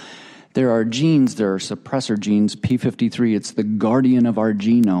 There are genes, there are suppressor genes, P53. It's the guardian of our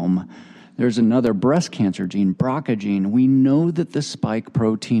genome. There's another breast cancer gene, BRCA gene. We know that the spike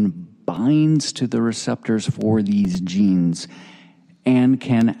protein binds to the receptors for these genes and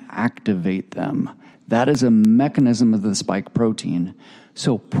can activate them. That is a mechanism of the spike protein.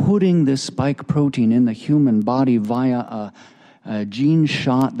 So putting this spike protein in the human body via a gene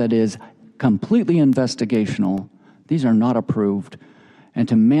shot that is completely investigational, these are not approved, and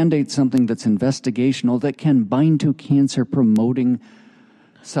to mandate something that's investigational that can bind to cancer-promoting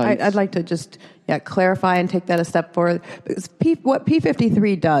sites. I'd like to just clarify and take that a step forward. Because what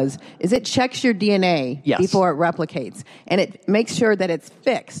P53 does is it checks your DNA before it replicates, and it makes sure that it's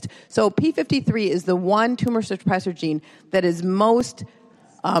fixed. So P53 is the one tumor suppressor gene that is most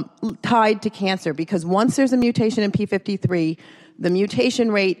tied to cancer, because once there's a mutation in P53, the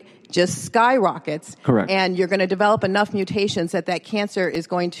mutation rate just skyrockets. Correct. And you're going to develop enough mutations that cancer is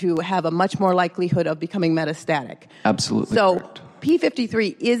going to have a much more likelihood of becoming metastatic. Absolutely. So correct.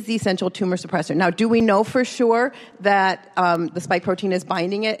 P53 is the essential tumor suppressor. Now, do we know for sure that the spike protein is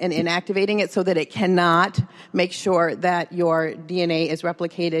binding it and inactivating it so that it cannot make sure that your DNA is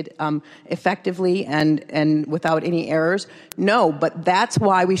replicated effectively and without any errors? No, but that's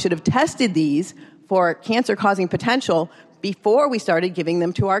why we should have tested these for cancer-causing potential before we started giving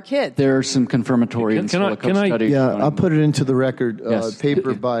them to our kids. There are some confirmatory Can studies. Yeah, I'll put it into the record. Yes.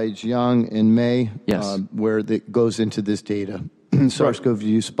 Paper by Jiang in May, Yes. where it goes into this data.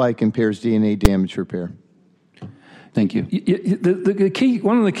 SARS-CoV-2 spike impairs DNA damage repair. Thank you. The key,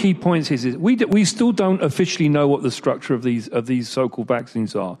 one of the key points is we still don't officially know what the structure of these so-called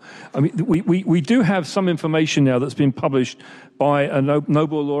vaccines are. I mean, we do have some information now that's been published by a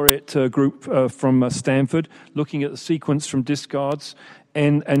Nobel laureate group from Stanford, looking at the sequence from discards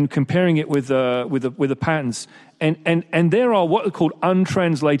and comparing it with the patents. And there are what are called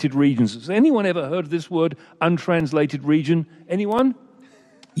untranslated regions. Has anyone ever heard of this word, untranslated region? Anyone?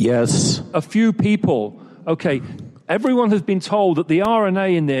 Yes. A few people. Okay. Everyone has been told that the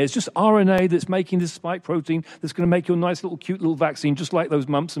RNA in there is just RNA that's making this spike protein that's going to make your nice little cute little vaccine, just like those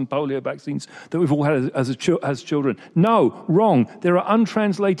mumps and polio vaccines that we've all had as children. No, wrong. There are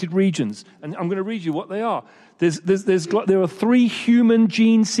untranslated regions, and I'm going to read you what they are. There are 3 human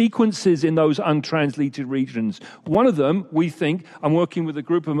gene sequences in those untranslated regions. One of them, we think, I'm working with a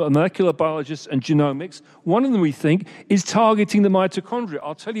group of molecular biologists and genomics, one of them we think is targeting the mitochondria.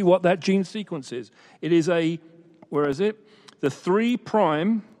 I'll tell you what that gene sequence is. It is where is it? The 3'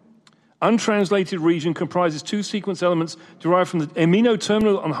 untranslated region comprises 2 sequence elements derived from the amino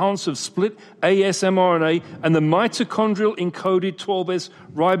terminal enhancer of split AS mRNA and the mitochondrial encoded 12S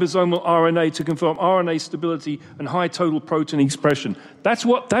ribosomal RNA to confirm RNA stability and high total protein expression. That's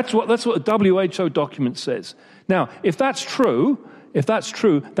what the WHO document says. Now, if that's true,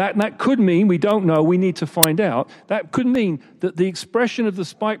 that could mean, we don't know, we need to find out, that could mean that the expression of the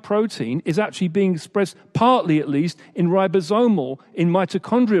spike protein is actually being expressed, partly at least, in mitochondrial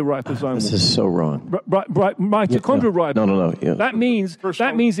ribosomal. This is so wrong. Mitochondrial ribosomal. No. Yeah. That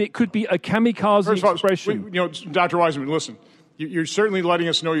means it could be a First kamikaze of all, expression. Dr. Wiseman, listen. You're certainly letting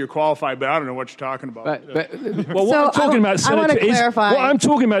us know you're qualified, but I don't know what you're talking about. Well, what I'm talking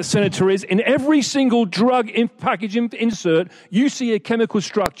about, Senator, is in every single drug package insert, you see a chemical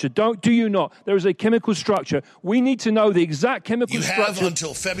structure. Do you not? There is a chemical structure. We need to know the exact chemical structure. You have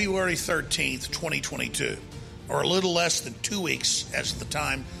until February 13th, 2022, or a little less than 2 weeks as of the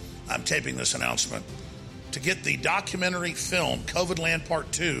time I'm taping this announcement, to get the documentary film, COVID Land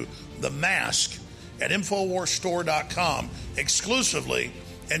Part 2, The Mask, at InfoWarsStore.com exclusively,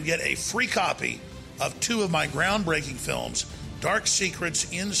 and get a free copy of 2 of my groundbreaking films, Dark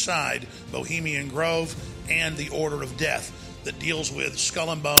Secrets Inside Bohemian Grove and The Order of Death, that deals with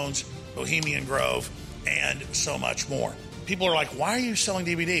Skull and Bones, Bohemian Grove, and so much more. People are like, why are you selling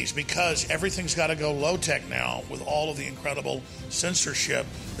DVDs? Because everything's got to go low-tech now with all of the incredible censorship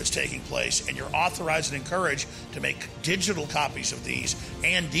that's taking place, and you're authorized and encouraged to make digital copies of these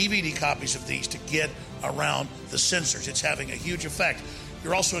and DVD copies of these to get around the censors. It's having a huge effect.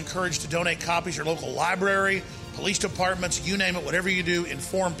 You're also encouraged to donate copies to your local library, police departments, you name it, whatever you do,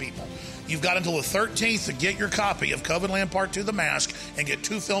 inform people. You've got until the 13th to get your copy of COVID Land Part 2, The Mask, and get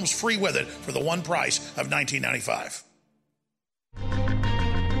 2 films free with it for the one price of $19.95.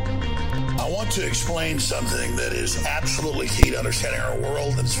 I want to explain something that is absolutely key to understanding our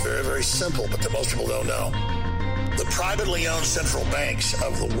world, and it's very, very simple, but that most people don't know. The privately owned central banks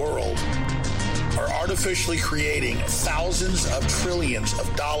of the world are artificially creating thousands of trillions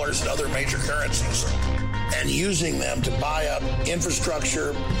of dollars and other major currencies and using them to buy up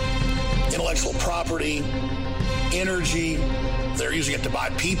infrastructure, intellectual property, energy. They're using it to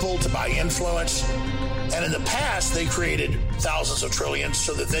buy people, to buy influence. And in the past, they created thousands of trillions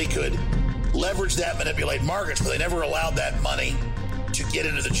so that they could leverage that, manipulate markets, but they never allowed that money to get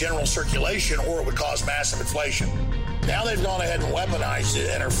into the general circulation, or it would cause massive inflation. Now they've gone ahead and weaponized it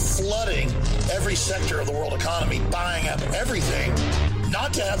and are flooding every sector of the world economy, buying up everything,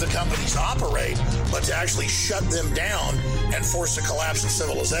 not to have the companies operate, but to actually shut them down and force a collapse of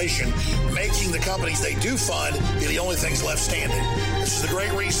civilization, making the companies they do fund be the only things left standing. This is the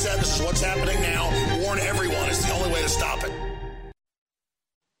Great Reset. This is what's happening now. Warn everyone. It's the only way to stop it.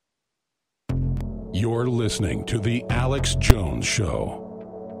 You're listening to The Alex Jones Show.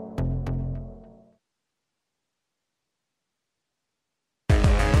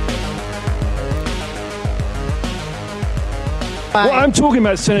 What I'm talking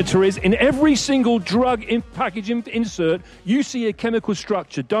about, Senator, is in every single drug package insert, you see a chemical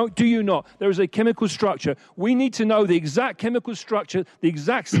structure. Do you not? There is a chemical structure. We need to know the exact chemical structure, the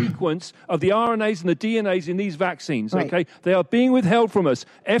exact sequence of the RNAs and the DNAs in these vaccines, okay? They are being withheld from us.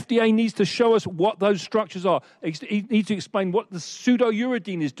 FDA needs to show us what those structures are. It needs to explain what the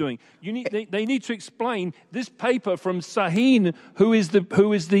pseudouridine is doing. They need to explain this paper from Sahin, who is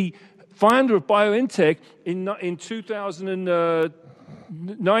the founder of BioNTech in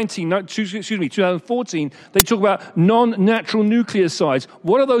 2014, they talk about non-natural nucleosides.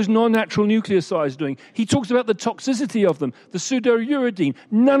 What are those non-natural nucleosides doing? He talks about the toxicity of them, the pseudouridine.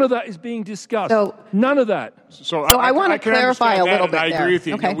 None of that is being discussed. None of that. So I want to clarify a little bit I agree with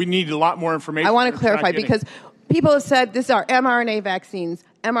you. Okay. We need a lot more information. I want to clarify because people have said this are mRNA vaccines.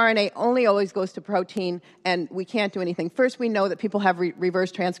 mRNA only always goes to protein, and we can't do anything. First, we know that people have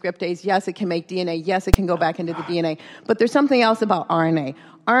reverse transcriptase. Yes, it can make DNA. Yes, it can go back into the DNA. But there's something else about RNA.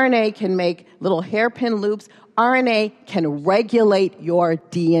 RNA can make little hairpin loops. RNA can regulate your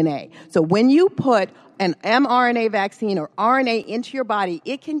DNA. So when you put an mRNA vaccine or RNA into your body,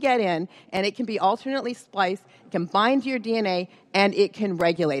 it can get in, and it can be alternately spliced, it can bind to your DNA, and it can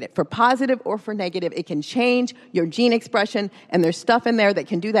regulate it. For positive or for negative, it can change your gene expression, and there's stuff in there that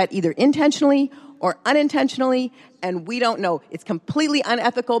can do that either intentionally or unintentionally, and we don't know. It's completely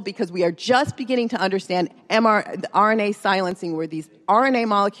unethical because we are just beginning to understand RNA silencing, where these RNA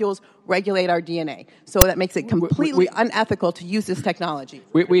molecules regulate our DNA. So that makes it completely unethical to use this technology.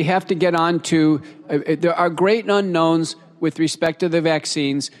 We have to get on to, there are great unknowns with respect to the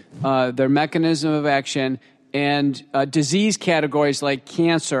vaccines, their mechanism of action, and disease categories like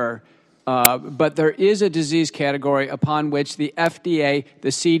cancer. But there is a disease category upon which the FDA, the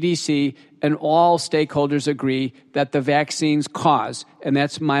CDC, and all stakeholders agree that the vaccines cause, and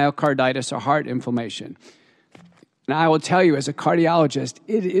that's myocarditis or heart inflammation. Now, I will tell you, as a cardiologist,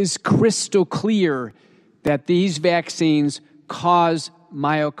 it is crystal clear that these vaccines cause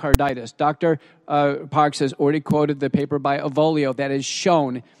myocarditis. Dr. Parks has already quoted the paper by Avolio that has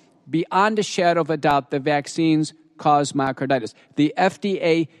shown, beyond a shadow of a doubt, the vaccines cause myocarditis. The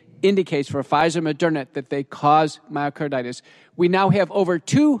FDA indicates for Pfizer, Moderna that they cause myocarditis. We now have over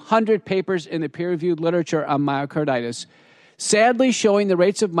 200 papers in the peer-reviewed literature on myocarditis, sadly showing the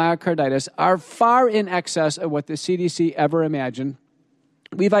rates of myocarditis are far in excess of what the CDC ever imagined.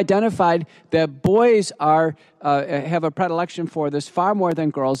 We've identified that boys have a predilection for this far more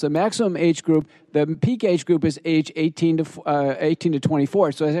than girls. The maximum age group, the peak age group is age 18 to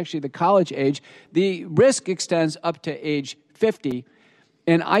 24, so it's actually the college age. The risk extends up to age 50.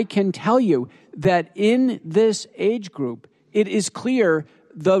 And I can tell you that in this age group, it is clear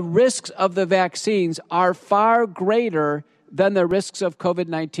the risks of the vaccines are far greater than the risks of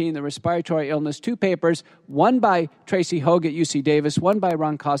COVID-19, the respiratory illness. Two papers, one by Tracy Hogue at UC Davis, one by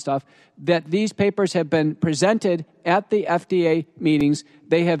Ron Kostoff, that these papers have been presented at the FDA meetings.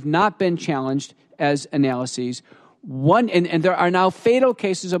 They have not been challenged as analyses. And there are now fatal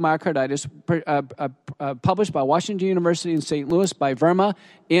cases of myocarditis published by Washington University in St. Louis, by Verma,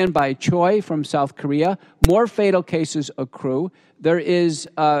 and by Choi from South Korea. More fatal cases accrue. There is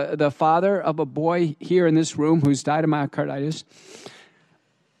the father of a boy here in this room who's died of myocarditis.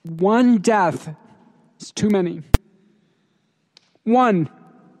 One death is too many. One.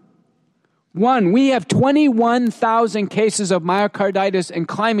 We have 21,000 cases of myocarditis and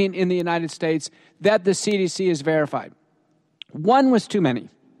climbing in the United States that the CDC has verified. One was too many.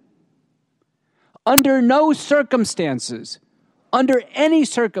 Under no circumstances, under any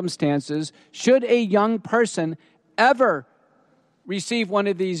circumstances, should a young person ever receive one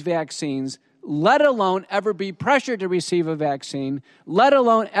of these vaccines, let alone ever be pressured to receive a vaccine, let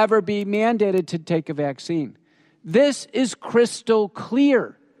alone ever be mandated to take a vaccine. This is crystal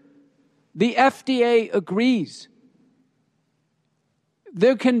clear. The FDA agrees.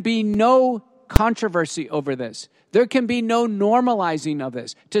 There can be no controversy over this. There can be no normalizing of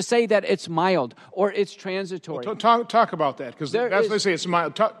this. To say that it's mild or it's transitory. Well, talk about that, because that's what they say, it's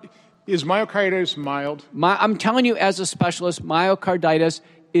mild. Is myocarditis mild? I'm telling you, as a specialist, myocarditis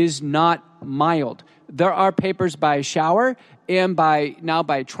is not mild. There are papers by Schauer and by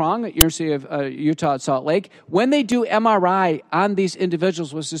Trong at University of Utah at Salt Lake. When they do MRI on these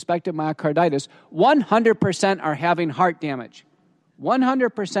individuals with suspected myocarditis, 100% are having heart damage.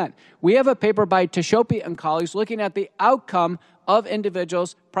 100%. We have a paper by Teshopi and colleagues looking at the outcome of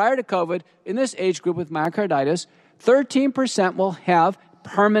individuals prior to COVID in this age group with myocarditis. 13% will have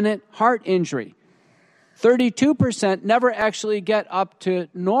permanent heart injury. 32% never actually get up to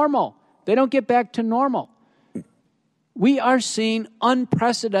normal. They don't get back to normal. We are seeing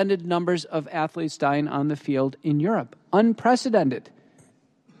unprecedented numbers of athletes dying on the field in Europe. Unprecedented.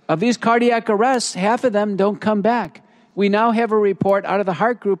 Of these cardiac arrests, half of them don't come back. We now have a report out of the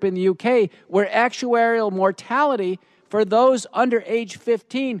Heart Group in the UK where actuarial mortality for those under age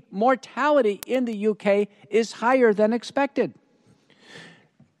 15, mortality in the UK is higher than expected.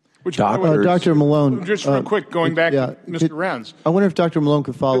 Dr. Malone. Just real quick, going back to Mr. Renz. I wonder if Dr. Malone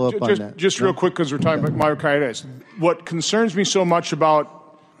could follow up on that. Just real quick, because we're talking about myocarditis. What concerns me so much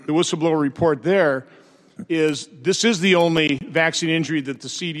about the whistleblower report there is this is the only vaccine injury that the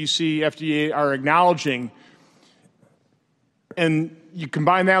CDC, FDA are acknowledging. And you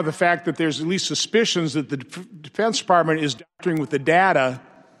combine that with the fact that there's at least suspicions that the Defense Department is doctoring with the data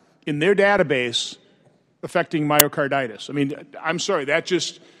in their database affecting myocarditis. I mean, I'm sorry, that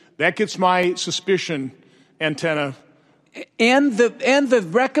gets my suspicion antenna. And the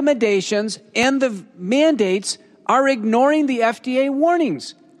recommendations and the mandates are ignoring the FDA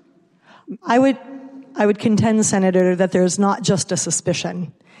warnings. I would contend, Senator, that there's not just a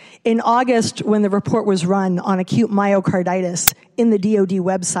suspicion. In August, when the report was run on acute myocarditis in the DoD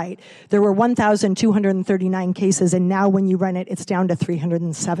website, there were 1,239 cases, and now when you run it, it's down to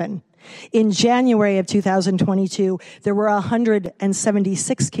 307. In January of 2022, there were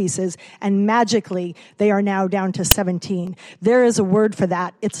 176 cases, and magically, they are now down to 17. There is a word for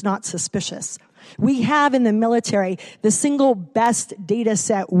that. It's not suspicious. We have in the military the single best data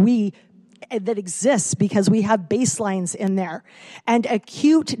set that exists because we have baselines in there. And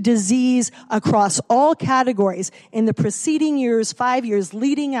acute disease across all categories in the preceding years, 5 years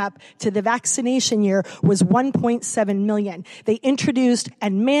leading up to the vaccination year, was 1.7 million. They introduced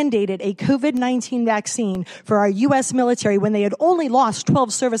and mandated a COVID-19 vaccine for our U.S. military when they had only lost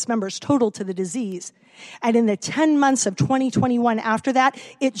 12 service members total to the disease. And in the 10 months of 2021 after that,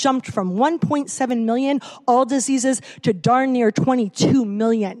 it jumped from 1.7 million, all diseases, to darn near 22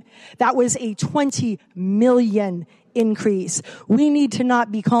 million. That was a 20 million increase. We need to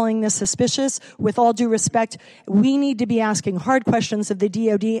not be calling this suspicious. With all due respect, we need to be asking hard questions of the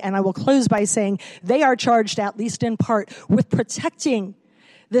DoD, and I will close by saying they are charged, at least in part, with protecting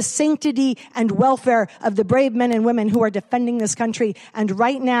the sanctity and welfare of the brave men and women who are defending this country. And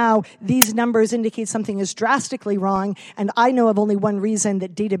right now, these numbers indicate something is drastically wrong, and I know of only one reason: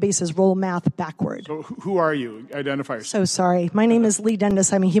 that databases roll math backward. So who are you? Identify yourself. So sorry. My name is Lee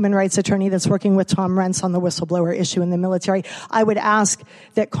Dundas. I'm a human rights attorney that's working with Tom Rentz on the whistleblower issue in the military. I would ask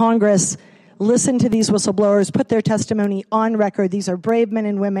that Congress listen to these whistleblowers, put their testimony on record. These are brave men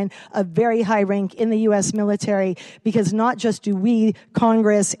and women of very high rank in the U.S. military, because not just do we,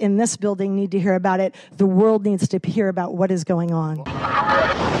 Congress, in this building, need to hear about it, the world needs to hear about what is going on.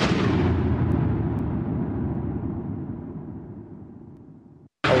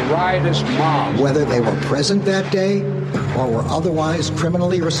 A riotous mob. Whether they were present that day or were otherwise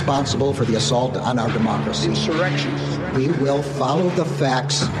criminally responsible for the assault on our democracy. Insurrections. We will follow the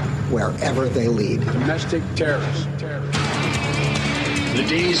facts wherever they lead. Domestic terrorists. The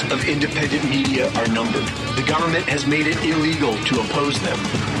days of independent media are numbered. The government has made it illegal to oppose them.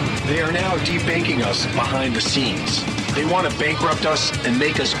 They are now debanking us behind the scenes. They want to bankrupt us and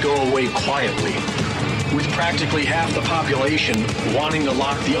make us go away quietly. With practically half the population wanting to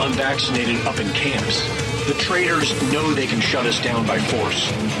lock the unvaccinated up in camps, the traitors know they can shut us down by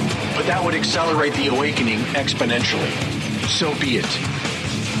force. But that would accelerate the awakening exponentially. So be it.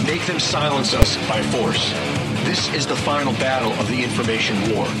 Make them silence us by force. This is the final battle of the information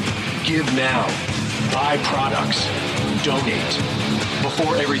war. Give now. Buy products. Donate.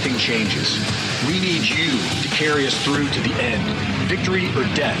 Before everything changes. We need you to carry us through to the end. Victory or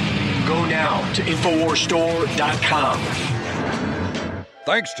death. Go now to InfoWarsStore.com.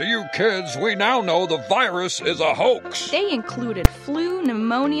 Thanks to you kids, we now know the virus is a hoax. They included flu,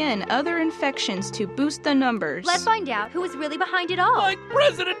 pneumonia, and other infections to boost the numbers. Let's find out who is really behind it all. Like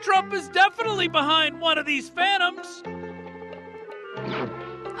President Trump is definitely behind one of these phantoms.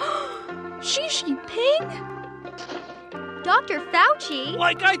 Xi Jinping? Dr. Fauci?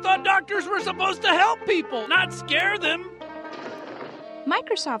 Like I thought doctors were supposed to help people, not scare them.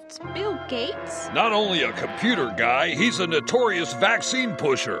 Microsoft's Bill Gates? Not only a computer guy, he's a notorious vaccine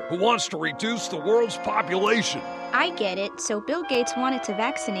pusher who wants to reduce the world's population. I get it. So Bill Gates wanted to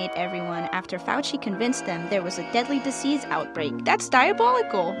vaccinate everyone after Fauci convinced them there was a deadly disease outbreak. That's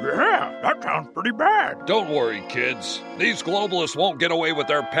diabolical. Yeah, that sounds pretty bad. Don't worry, kids. These globalists won't get away with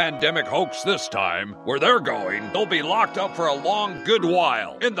their pandemic hoax this time. Where they're going, they'll be locked up for a long good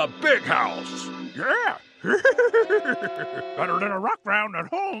while in the big house. Yeah. Better than a rock round at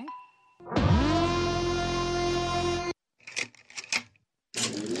home.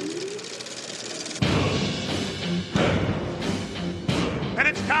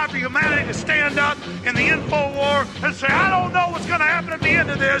 time for humanity to stand up in the info war and say, I don't know what's going to happen at the end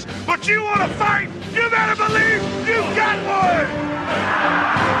of this, but you want to fight, you better believe you've got one.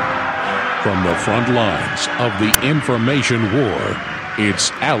 From the front lines of the information war,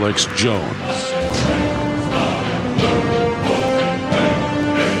 it's Alex Jones.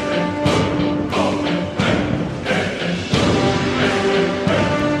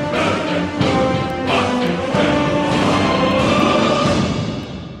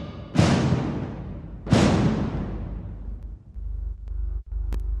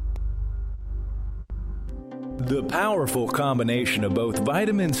 The powerful combination of both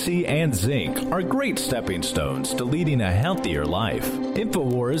vitamin C and zinc are great stepping stones to leading a healthier life.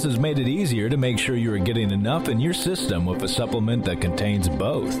 InfoWars has made it easier to make sure you are getting enough in your system with a supplement that contains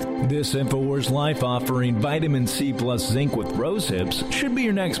both. This InfoWars Life offering vitamin C plus zinc with rose hips should be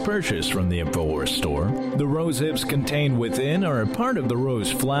your next purchase from the InfoWars store. The rose hips contained within are a part of the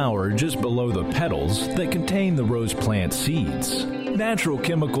rose flower just below the petals that contain the rose plant seeds. Natural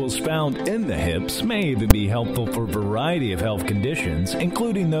chemicals found in the hips may even be helpful for a variety of health conditions,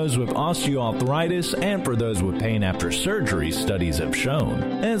 including those with osteoarthritis and for those with pain after surgery, studies have shown.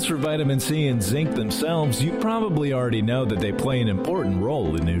 As for vitamin C and zinc themselves, you probably already know that they play an important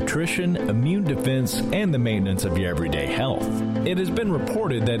role in nutrition, immune defense, and the maintenance of your everyday health. It has been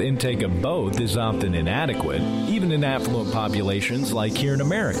reported that intake of both is often inadequate, even in affluent populations like here in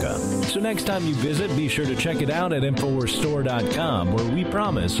America. So next time you visit, be sure to check it out at InfoWarsStore.com, where we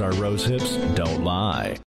promise our rose hips don't lie.